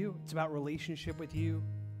knowing you. It's about relationship with you.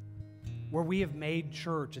 Where we have made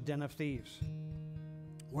church a den of thieves.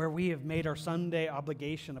 Where we have made our Sunday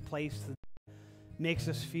obligation a place that makes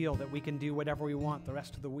us feel that we can do whatever we want the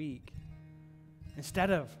rest of the week.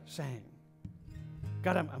 Instead of saying,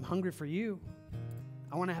 God, I'm hungry for you.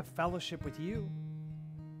 I want to have fellowship with you.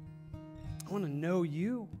 I want to know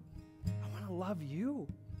you. I want to love you.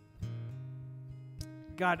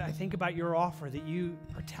 God, I think about your offer that you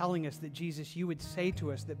are telling us that, Jesus, you would say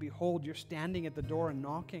to us that, behold, you're standing at the door and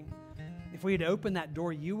knocking. If we had opened that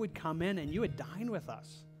door, you would come in and you would dine with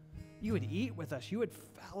us. You would eat with us. You would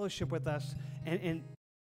fellowship with us and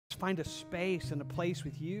find a space and a place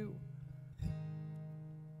with you.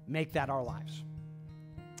 Make that our lives.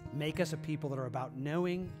 Make us a people that are about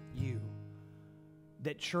knowing you.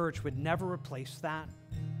 That church would never replace that.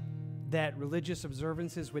 That religious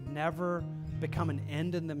observances would never become an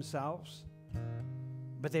end in themselves.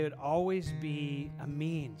 But they would always be a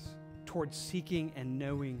means towards seeking and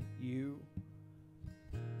knowing you.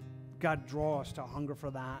 God, draw us to a hunger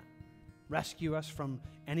for that. Rescue us from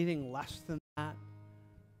anything less than that.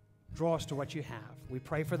 Draw us to what you have. We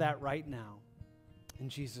pray for that right now. In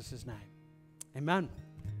Jesus' name. Amen.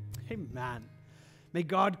 Amen. May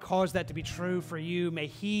God cause that to be true for you. May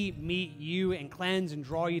He meet you and cleanse and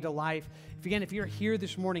draw you to life. If you're here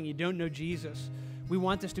this morning, you don't know Jesus, we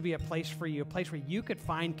want this to be a place for you, a place where you could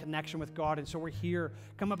find connection with God. And so we're here.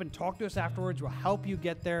 Come up and talk to us afterwards. We'll help you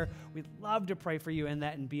get there. We'd love to pray for you in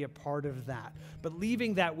that and be a part of that. But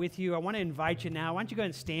leaving that with you, I want to invite you now. Why don't you go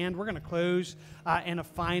ahead and stand? We're going to close in a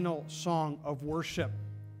final song of worship.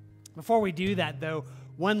 Before we do that, though,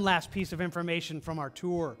 one last piece of information from our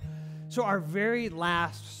tour. So our very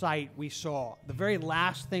last site we saw, the very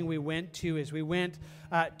last thing we went to is we went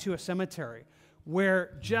to a cemetery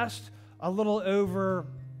where just a little over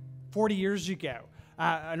 40 years ago,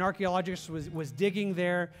 an archaeologist was digging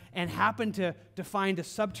there and happened to find a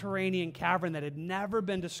subterranean cavern that had never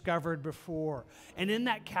been discovered before. And in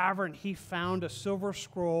that cavern, he found a silver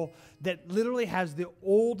scroll that literally has the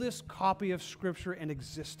oldest copy of Scripture in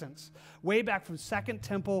existence. Way back from Second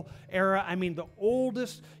Temple era, the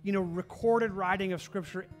oldest, recorded writing of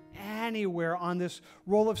Scripture anywhere on this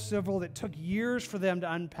roll of silver that took years for them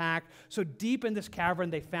to unpack. So deep in this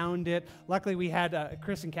cavern, they found it. Luckily, we had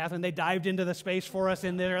Chris and Catherine. They dived into the space for us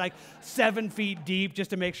in there, like 7 feet deep, just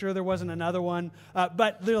to make sure there wasn't another one.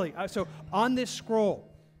 But literally, so on this scroll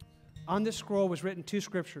was written 2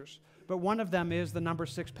 scriptures. But one of them is the number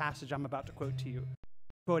 6 passage I'm about to quote to you.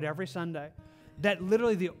 Quote every Sunday. That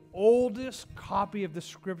literally the oldest copy of the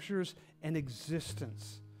Scriptures in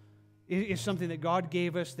existence is something that God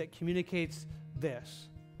gave us that communicates this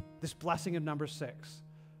blessing of number 6.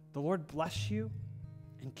 The Lord bless you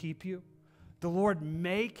and keep you. The Lord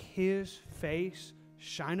make His face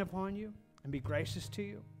shine upon you and be gracious to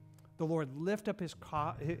you. The Lord lift up His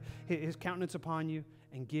countenance upon you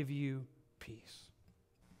and give you peace.